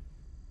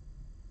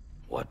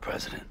 What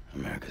president?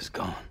 America's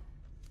gone.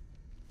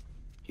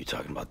 You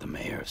talking about the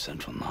mayor of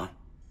Central Knot?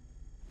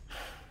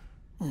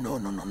 No,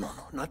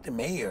 not the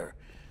mayor.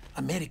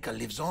 America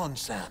lives on,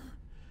 Sam.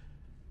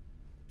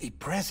 The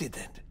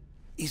president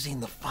is in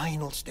the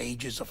final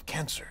stages of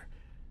cancer,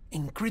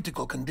 in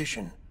critical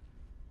condition,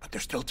 but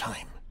there's still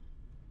time.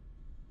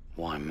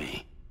 Why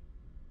me?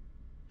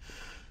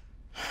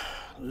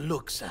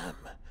 Look, Sam.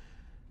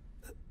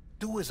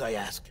 Do as I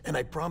ask, and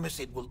I promise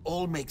it will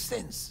all make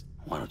sense.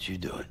 Why don't you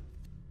do it?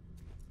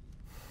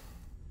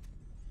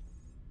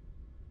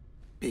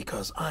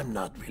 Because I'm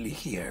not really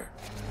here.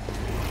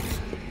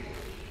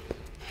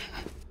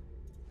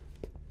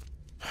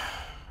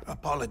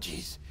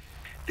 Apologies.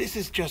 This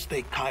is just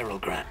a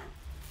chirogram.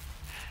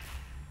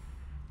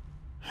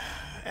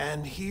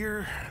 And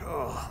here,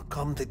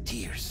 come the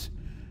tears.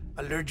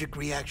 Allergic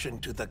reaction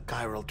to the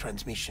chiral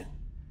transmission.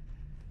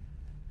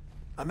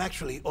 I'm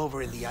actually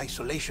over in the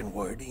isolation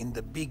ward in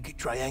the big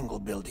triangle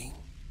building.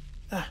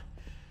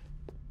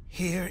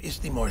 Here is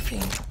the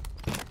morphine.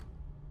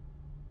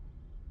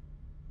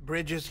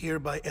 Bridges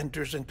hereby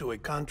enters into a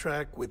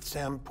contract with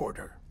Sam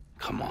Porter.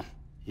 Come on.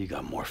 You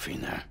got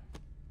morphine there.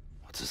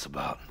 What's this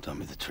about? Tell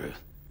me the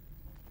truth.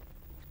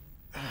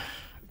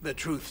 The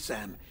truth,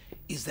 Sam,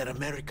 is that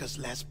America's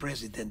last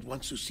president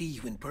wants to see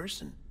you in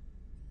person.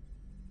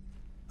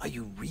 Are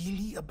you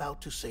really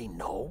about to say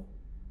no?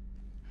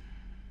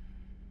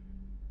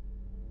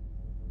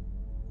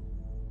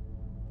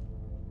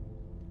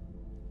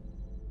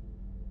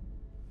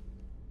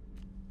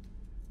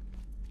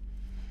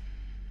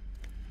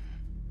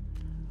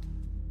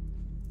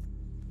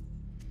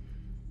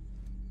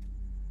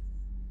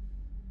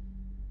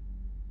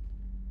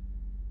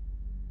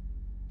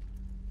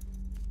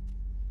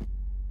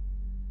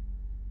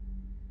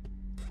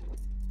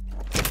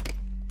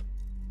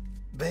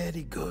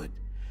 Very good.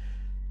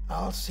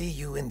 I'll see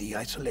you in the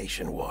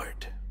isolation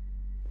ward.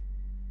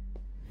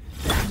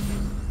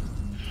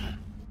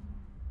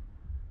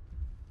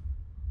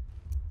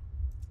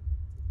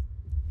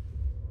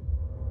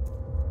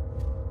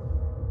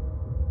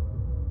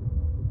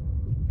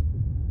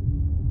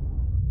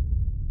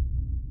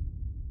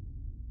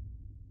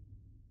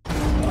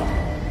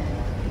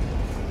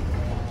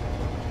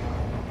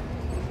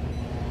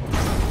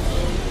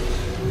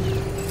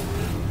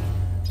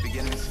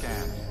 Beginning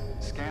scan.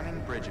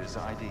 Scanning Bridges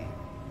ID.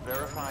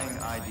 Verifying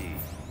ID.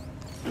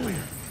 Clear.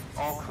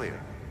 All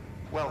clear.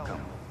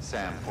 Welcome,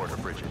 Sam Porter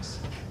Bridges.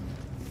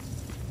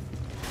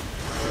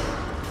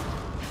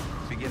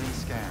 Beginning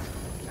scan.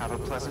 Have a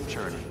pleasant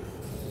journey.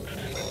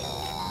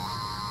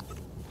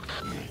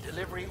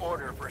 Delivery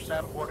order for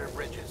Sam Porter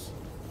Bridges.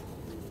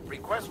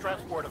 Request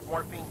transport of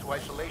morphine to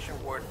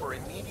isolation ward for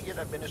immediate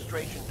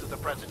administration to the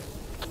president.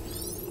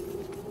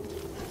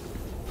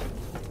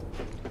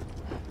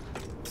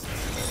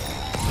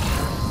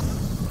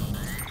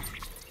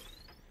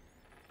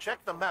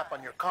 Check the map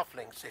on your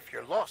cufflinks if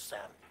you're lost, Sam.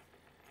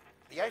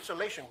 The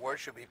isolation word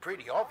should be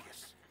pretty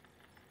obvious.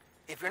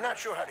 If you're not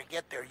sure how to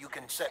get there, you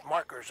can set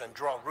markers and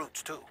draw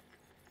routes too.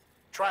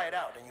 Try it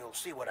out and you'll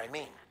see what I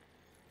mean.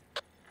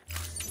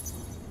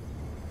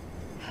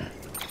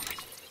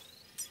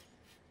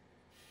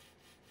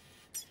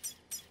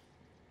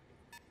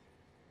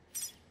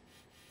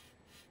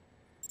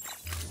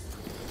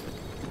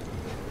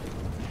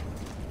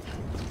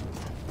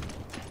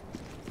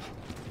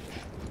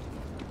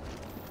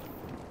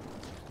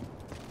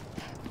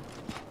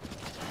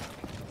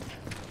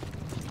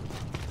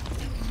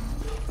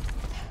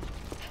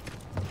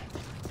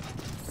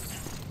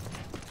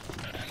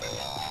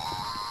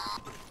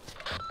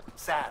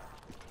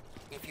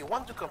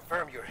 want to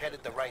confirm you're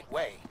headed the right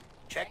way,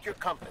 check your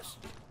compass.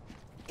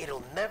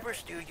 It'll never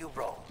steer you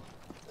wrong.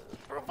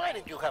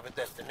 Provided you have a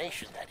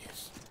destination, that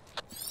is.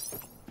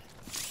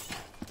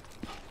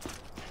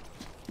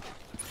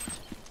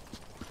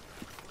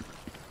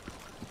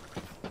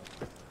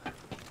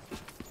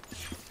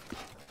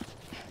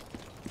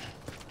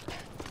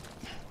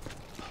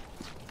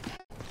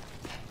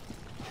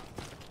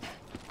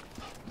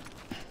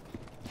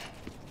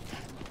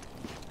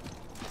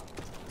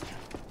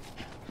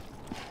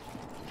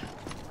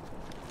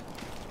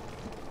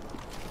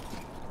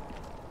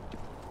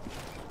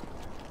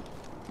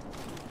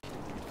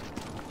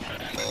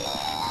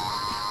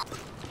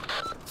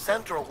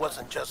 Central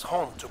wasn't just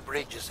home to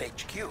Bridges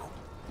HQ.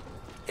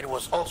 It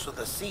was also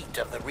the seat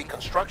of the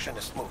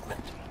Reconstructionist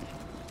movement.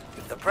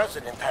 If the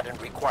president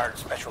hadn't required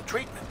special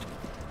treatment,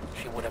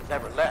 she would have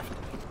never left.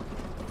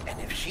 And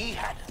if she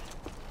hadn't,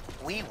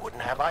 we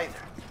wouldn't have either.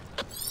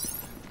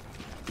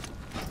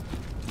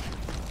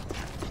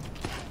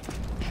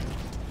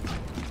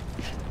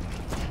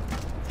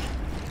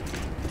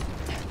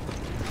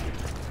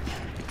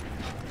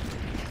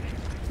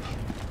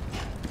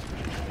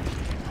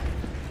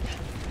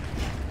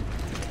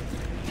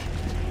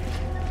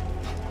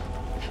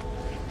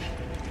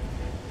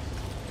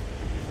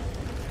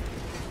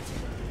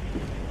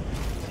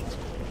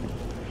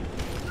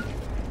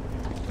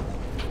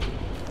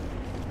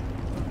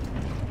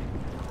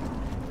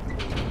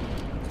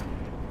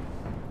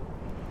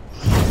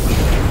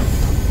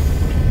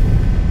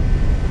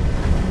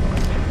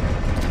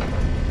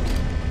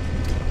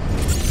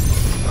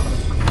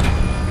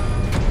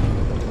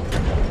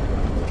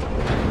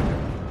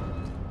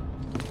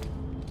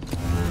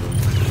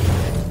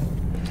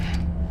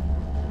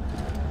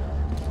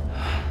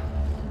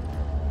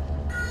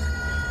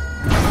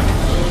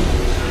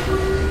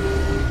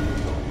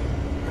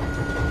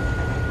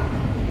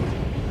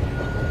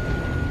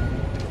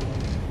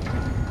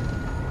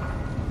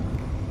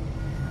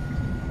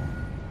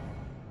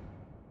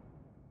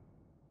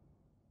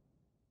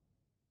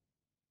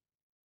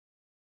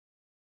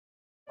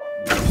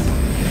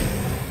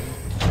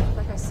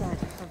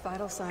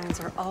 Vital signs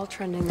are all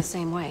trending the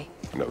same way.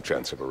 No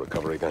chance of a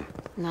recovery then?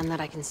 None that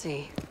I can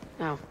see.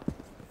 No.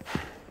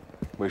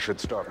 We should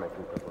start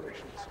making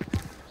preparations.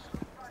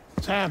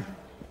 Sam.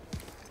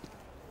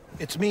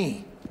 It's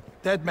me,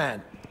 Dead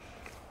Man.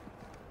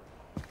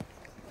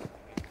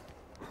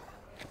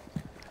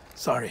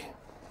 Sorry,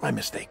 my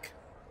mistake.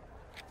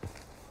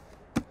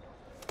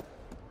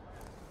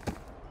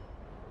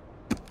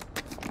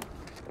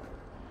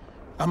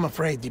 I'm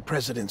afraid the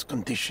president's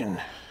condition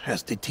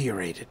has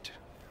deteriorated.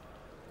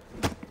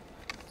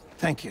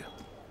 Thank you.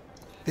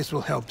 This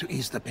will help to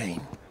ease the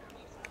pain.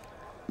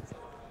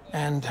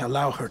 And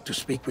allow her to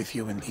speak with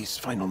you in these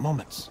final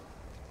moments.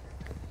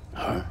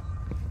 Her?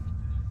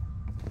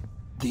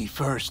 The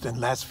first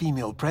and last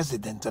female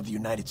president of the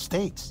United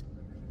States.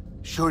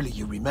 Surely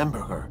you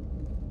remember her.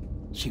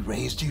 She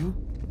raised you?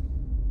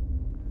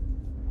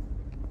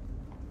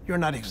 You're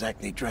not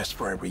exactly dressed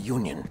for a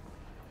reunion.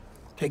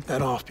 Take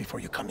that off before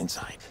you come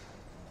inside.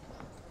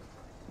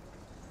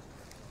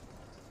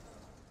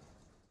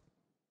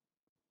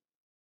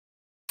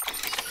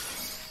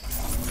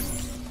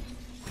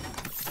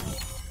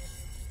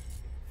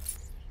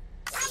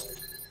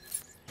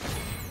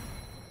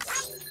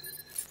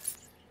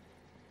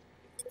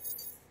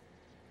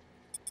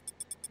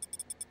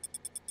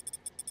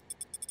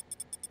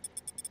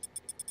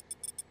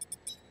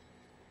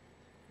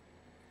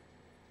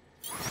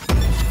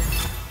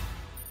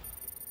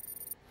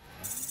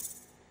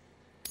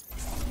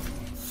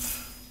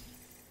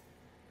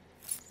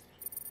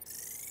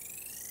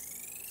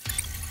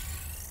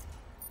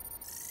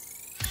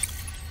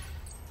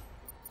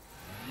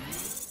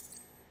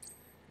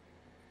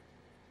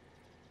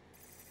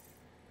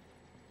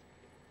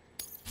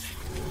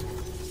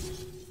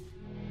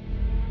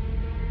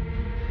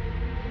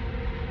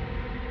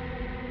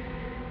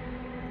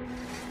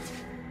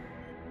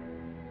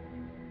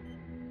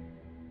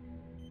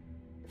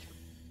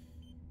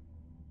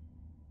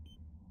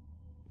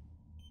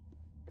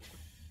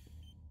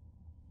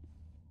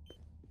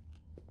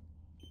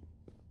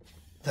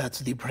 That's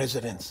the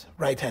president's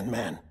right-hand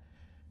man,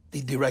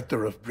 the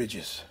director of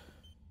bridges.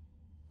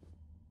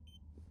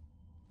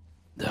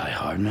 Die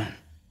Hardman?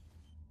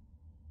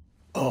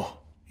 Oh,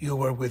 you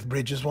were with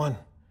Bridges 1?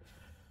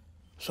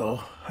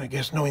 So, I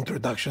guess no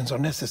introductions are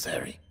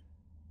necessary.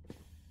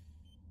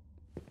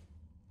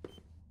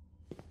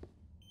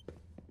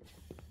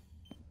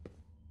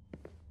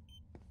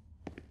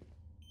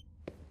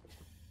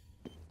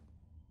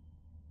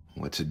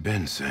 What's it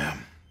been, Sam?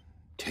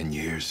 10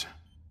 years?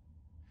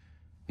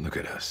 Look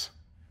at us.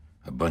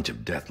 A bunch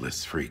of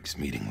deathless freaks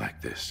meeting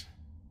like this.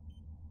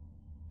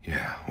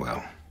 Yeah,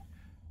 well,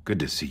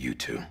 good to see you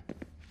two.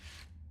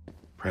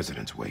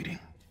 President's waiting.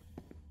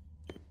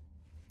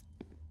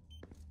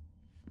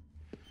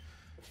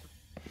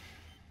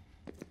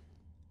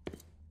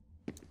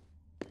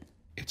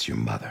 It's your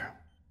mother,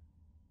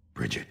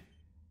 Bridget.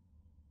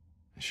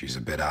 She's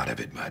a bit out of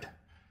it, but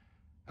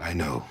I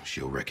know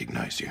she'll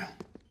recognize you.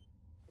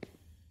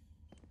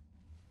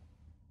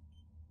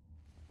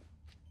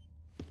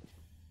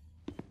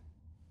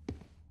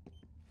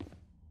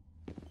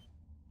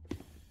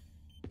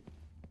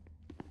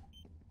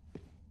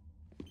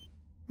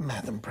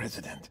 Madam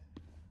President.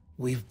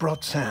 We've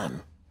brought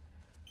Sam.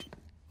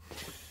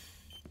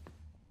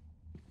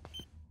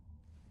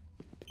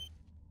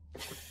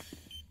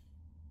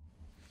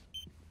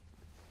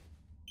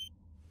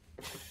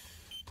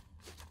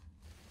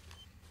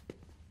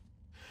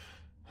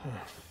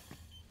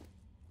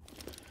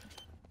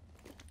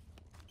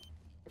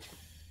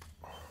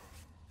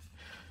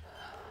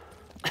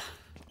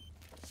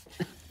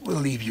 We'll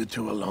leave you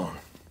two alone.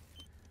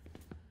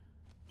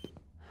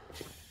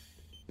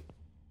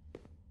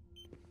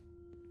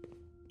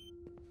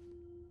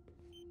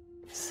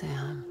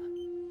 Sam,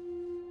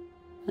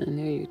 I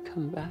knew you'd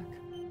come back.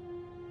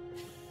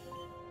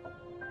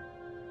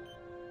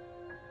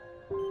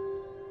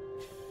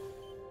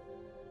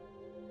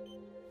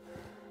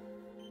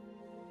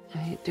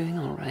 Are you doing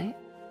all right?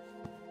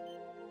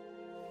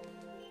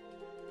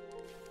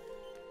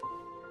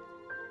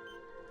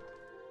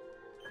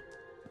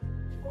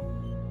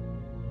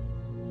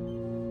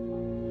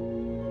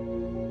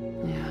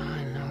 Yeah,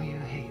 I know you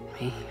hate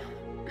me.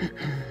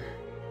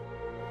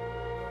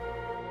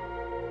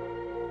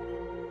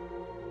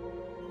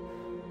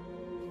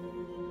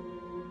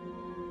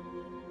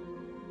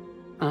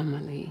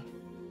 Amelie.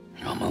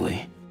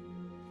 Amelie?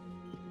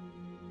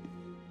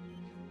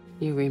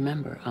 You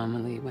remember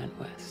Amelie went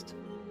west.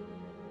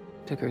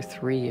 Took her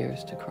 3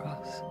 years to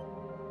cross.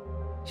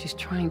 She's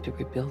trying to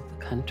rebuild the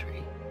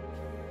country.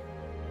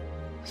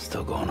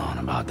 Still going on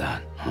about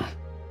that, huh?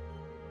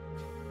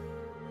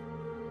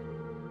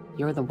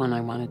 You're the one I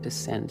wanted to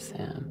send,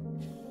 Sam.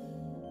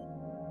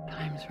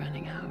 Time's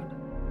running out.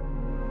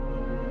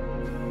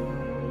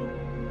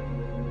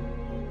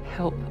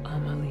 Help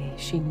Amelie.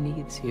 She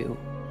needs you.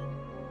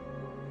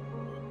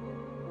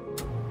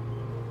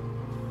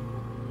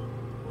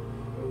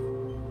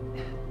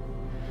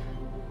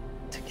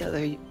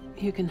 Together,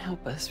 you can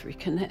help us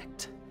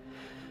reconnect.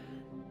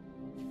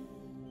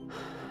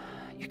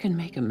 You can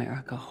make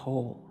America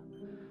whole.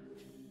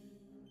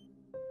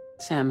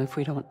 Sam, if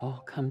we don't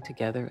all come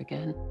together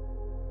again,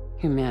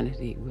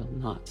 humanity will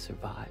not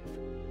survive.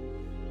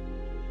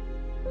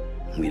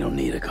 We don't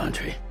need a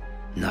country.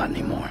 Not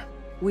anymore.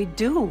 We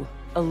do.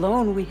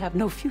 Alone, we have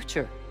no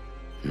future.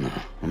 No,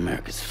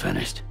 America's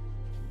finished.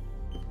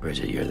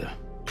 Bridget, you're the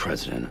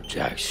president of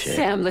jack shit.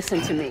 Sam,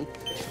 listen to me.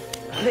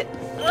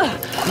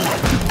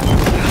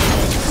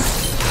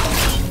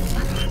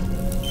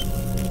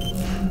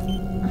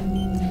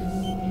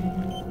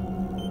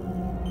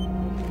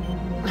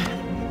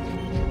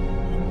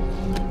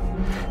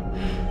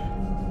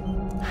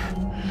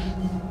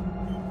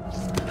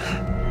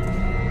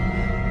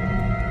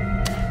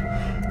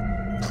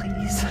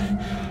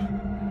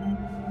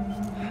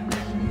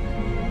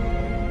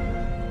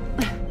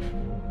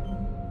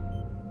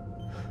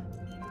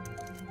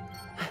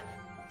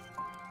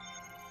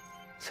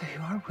 So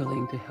you are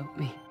willing to help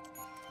me?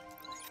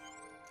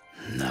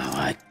 No,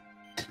 I...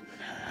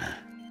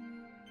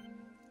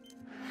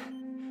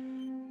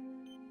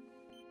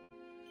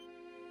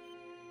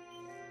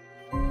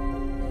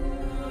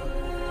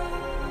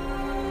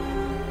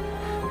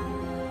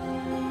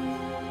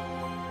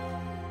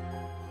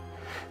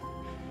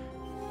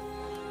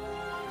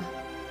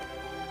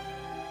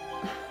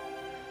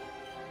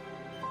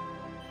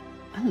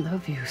 I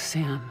love you,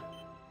 Sam.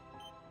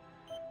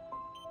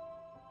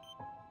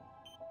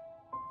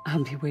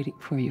 I'll be waiting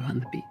for you on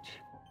the beach.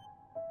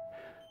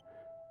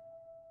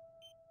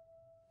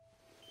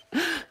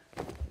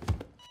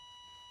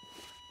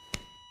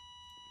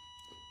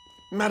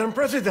 Madam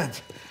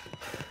President!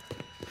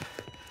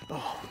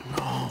 Oh,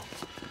 no.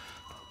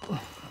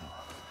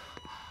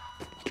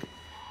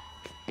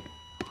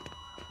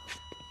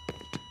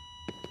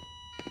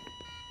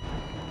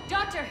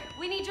 Doctor,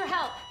 we need your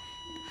help.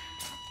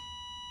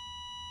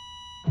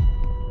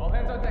 All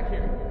hands on deck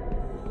here.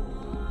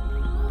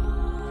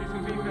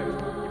 Jason V5,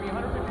 give me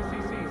 150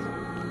 cc's.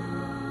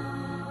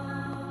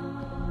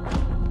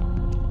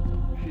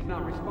 She's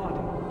not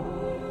responding.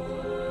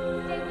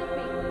 Stay with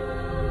me.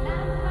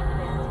 Madam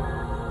President.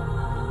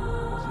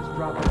 This is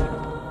dropping.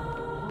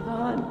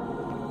 Hold on.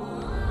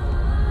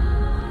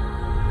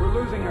 We're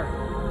losing her.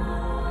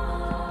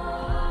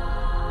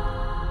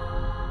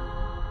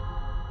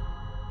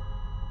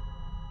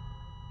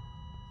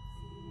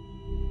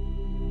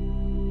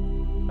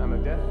 Time of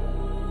death?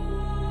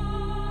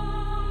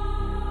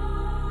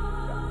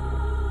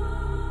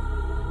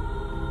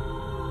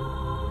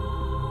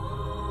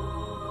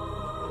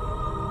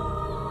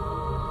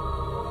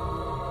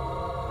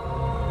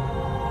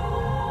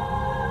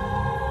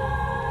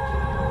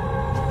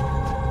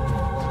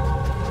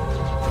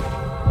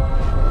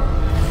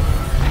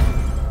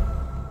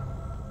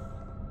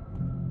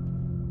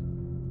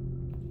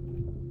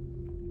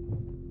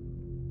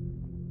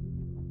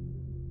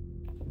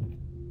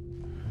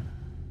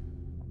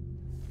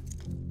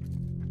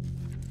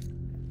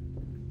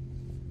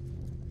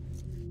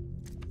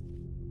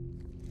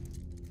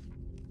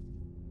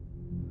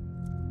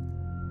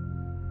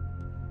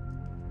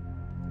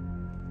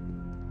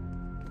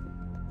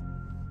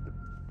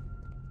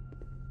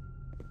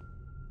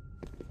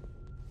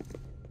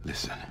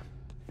 Listen,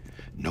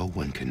 No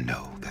one can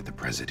know that the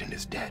president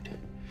is dead.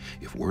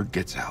 If word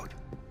gets out,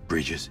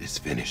 Bridges is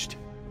finished.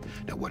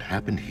 Now, what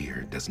happened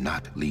here does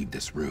not leave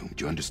this room.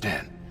 Do you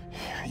understand?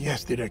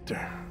 Yes,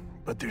 Director.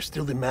 But there's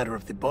still the matter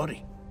of the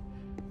body.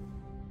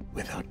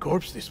 Without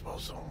corpse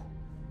disposal.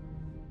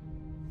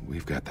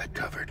 We've got that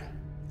covered.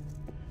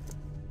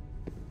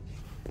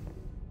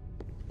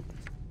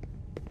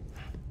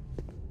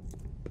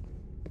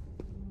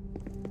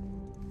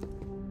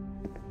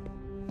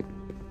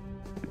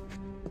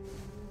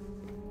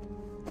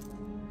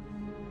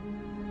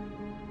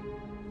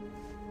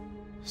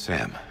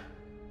 Sam,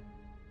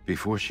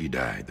 before she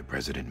died, the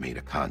president made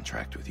a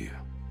contract with you.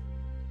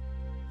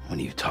 What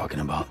are you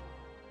talking about?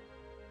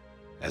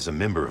 As a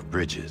member of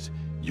Bridges,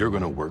 you're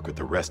gonna work with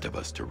the rest of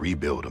us to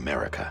rebuild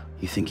America.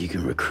 You think you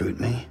can recruit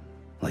me?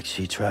 Like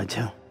she tried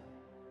to?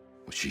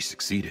 Well, she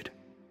succeeded.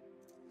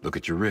 Look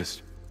at your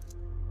wrist.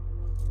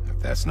 If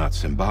that's not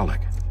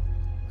symbolic,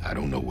 I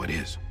don't know what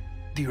is.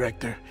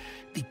 Director,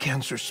 the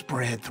cancer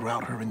spread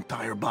throughout her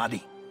entire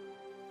body.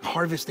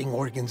 Harvesting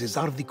organs is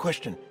out of the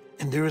question,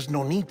 and there is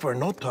no need for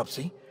an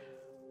autopsy.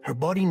 Her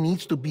body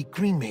needs to be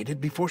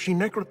cremated before she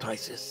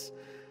necrotizes.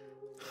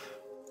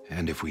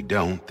 And if we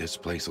don't, this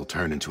place will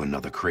turn into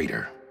another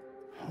crater.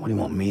 What do you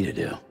want me to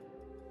do?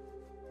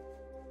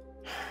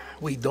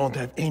 We don't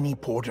have any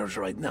porters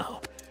right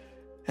now.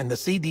 And the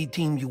CD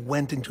team you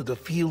went into the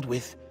field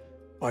with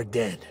are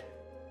dead.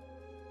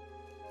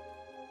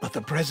 But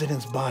the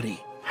president's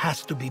body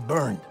has to be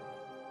burned.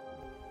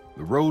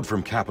 The road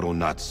from Capital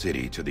Knot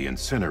City to the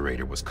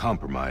incinerator was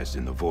compromised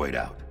in the void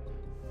out.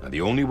 Now,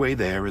 the only way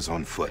there is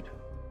on foot,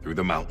 through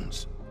the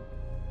mountains.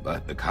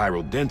 But the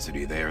chiral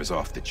density there is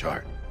off the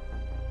chart.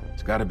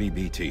 It's gotta be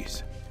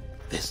BTs.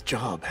 This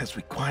job has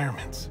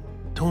requirements.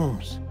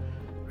 Tombs.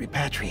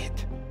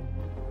 Repatriate.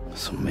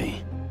 So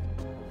me?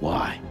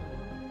 Why?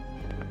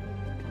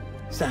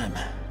 Sam,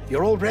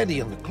 you're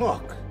already on the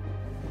clock.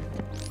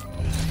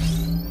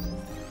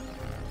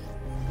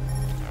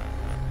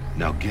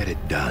 Now get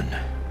it done,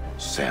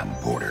 Sam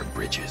Porter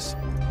Bridges.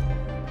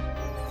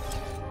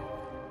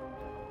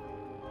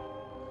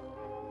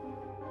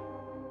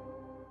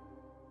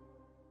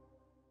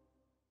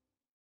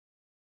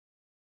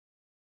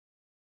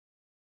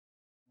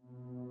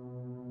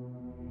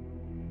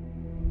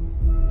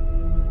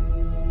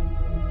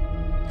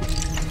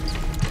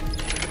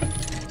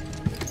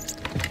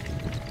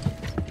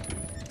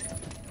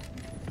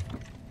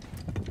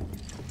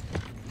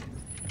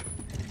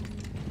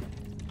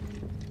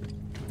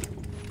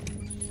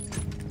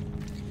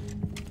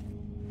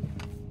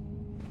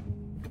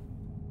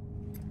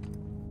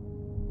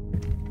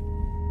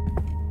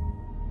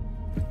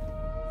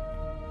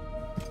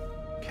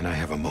 Can I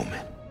have a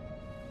moment?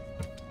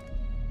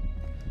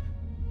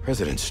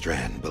 President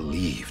Strand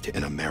believed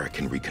in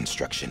American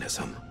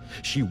Reconstructionism.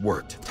 She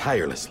worked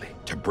tirelessly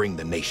to bring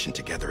the nation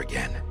together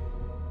again.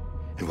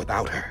 And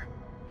without her,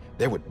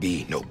 there would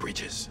be no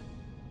Bridges.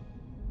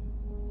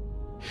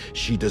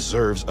 She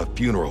deserves a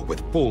funeral with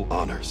full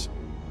honors.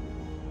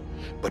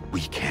 But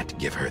we can't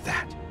give her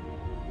that.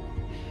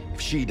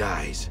 If she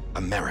dies,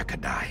 America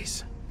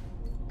dies.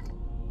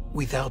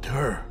 Without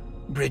her,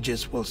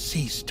 Bridges will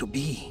cease to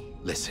be.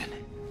 Listen.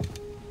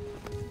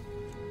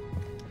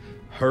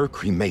 Her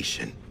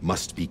cremation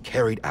must be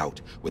carried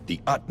out with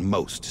the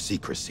utmost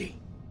secrecy.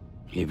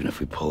 Even if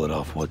we pull it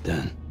off, what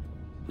then?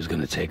 Who's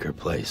gonna take her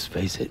place?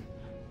 Face it,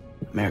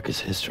 America's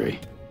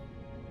history.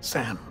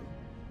 Sam,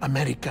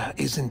 America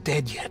isn't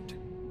dead yet.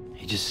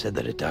 He just said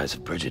that it dies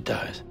if Bridget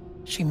dies.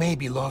 She may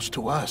be lost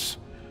to us,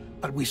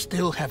 but we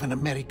still have an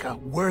America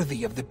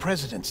worthy of the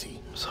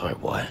presidency. Sorry,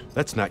 what?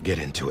 Let's not get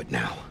into it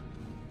now.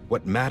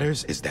 What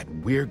matters is that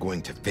we're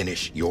going to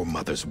finish your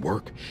mother's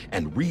work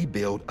and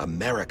rebuild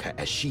America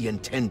as she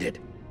intended.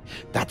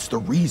 That's the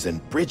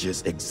reason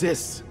Bridges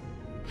exists.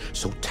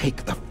 So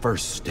take the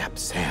first step,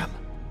 Sam,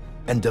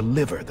 and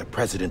deliver the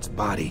president's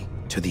body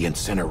to the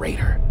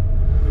incinerator.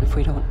 If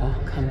we don't all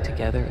come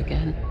together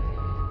again,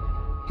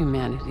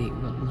 humanity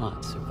will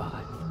not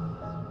survive.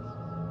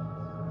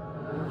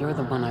 You're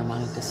the one I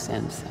wanted to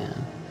send,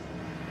 Sam.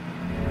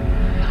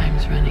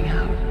 Time's running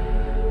out.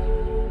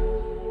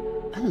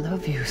 I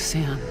love you,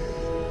 Sam.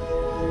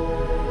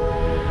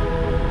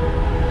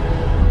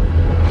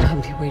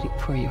 I'll be waiting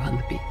for you on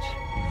the beach.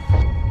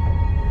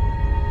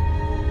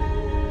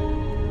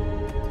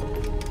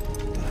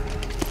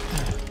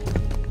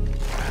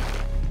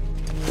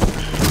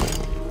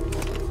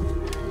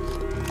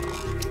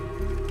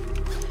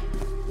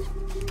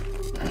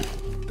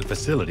 The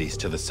facilities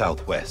to the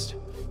southwest.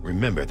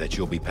 Remember that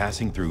you'll be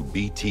passing through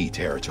BT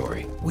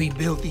territory. We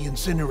built the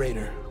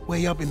incinerator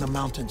way up in the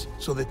mountains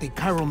so that the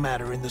chiral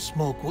matter in the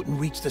smoke wouldn't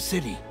reach the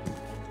city.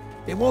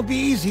 It won't be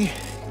easy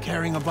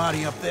carrying a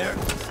body up there.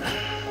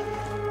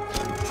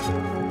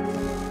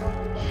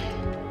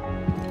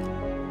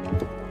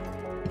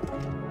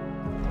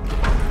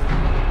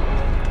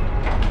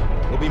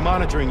 We'll be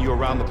monitoring you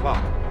around the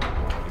clock.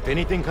 If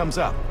anything comes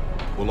up,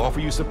 we'll offer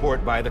you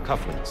support via the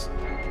cufflinks.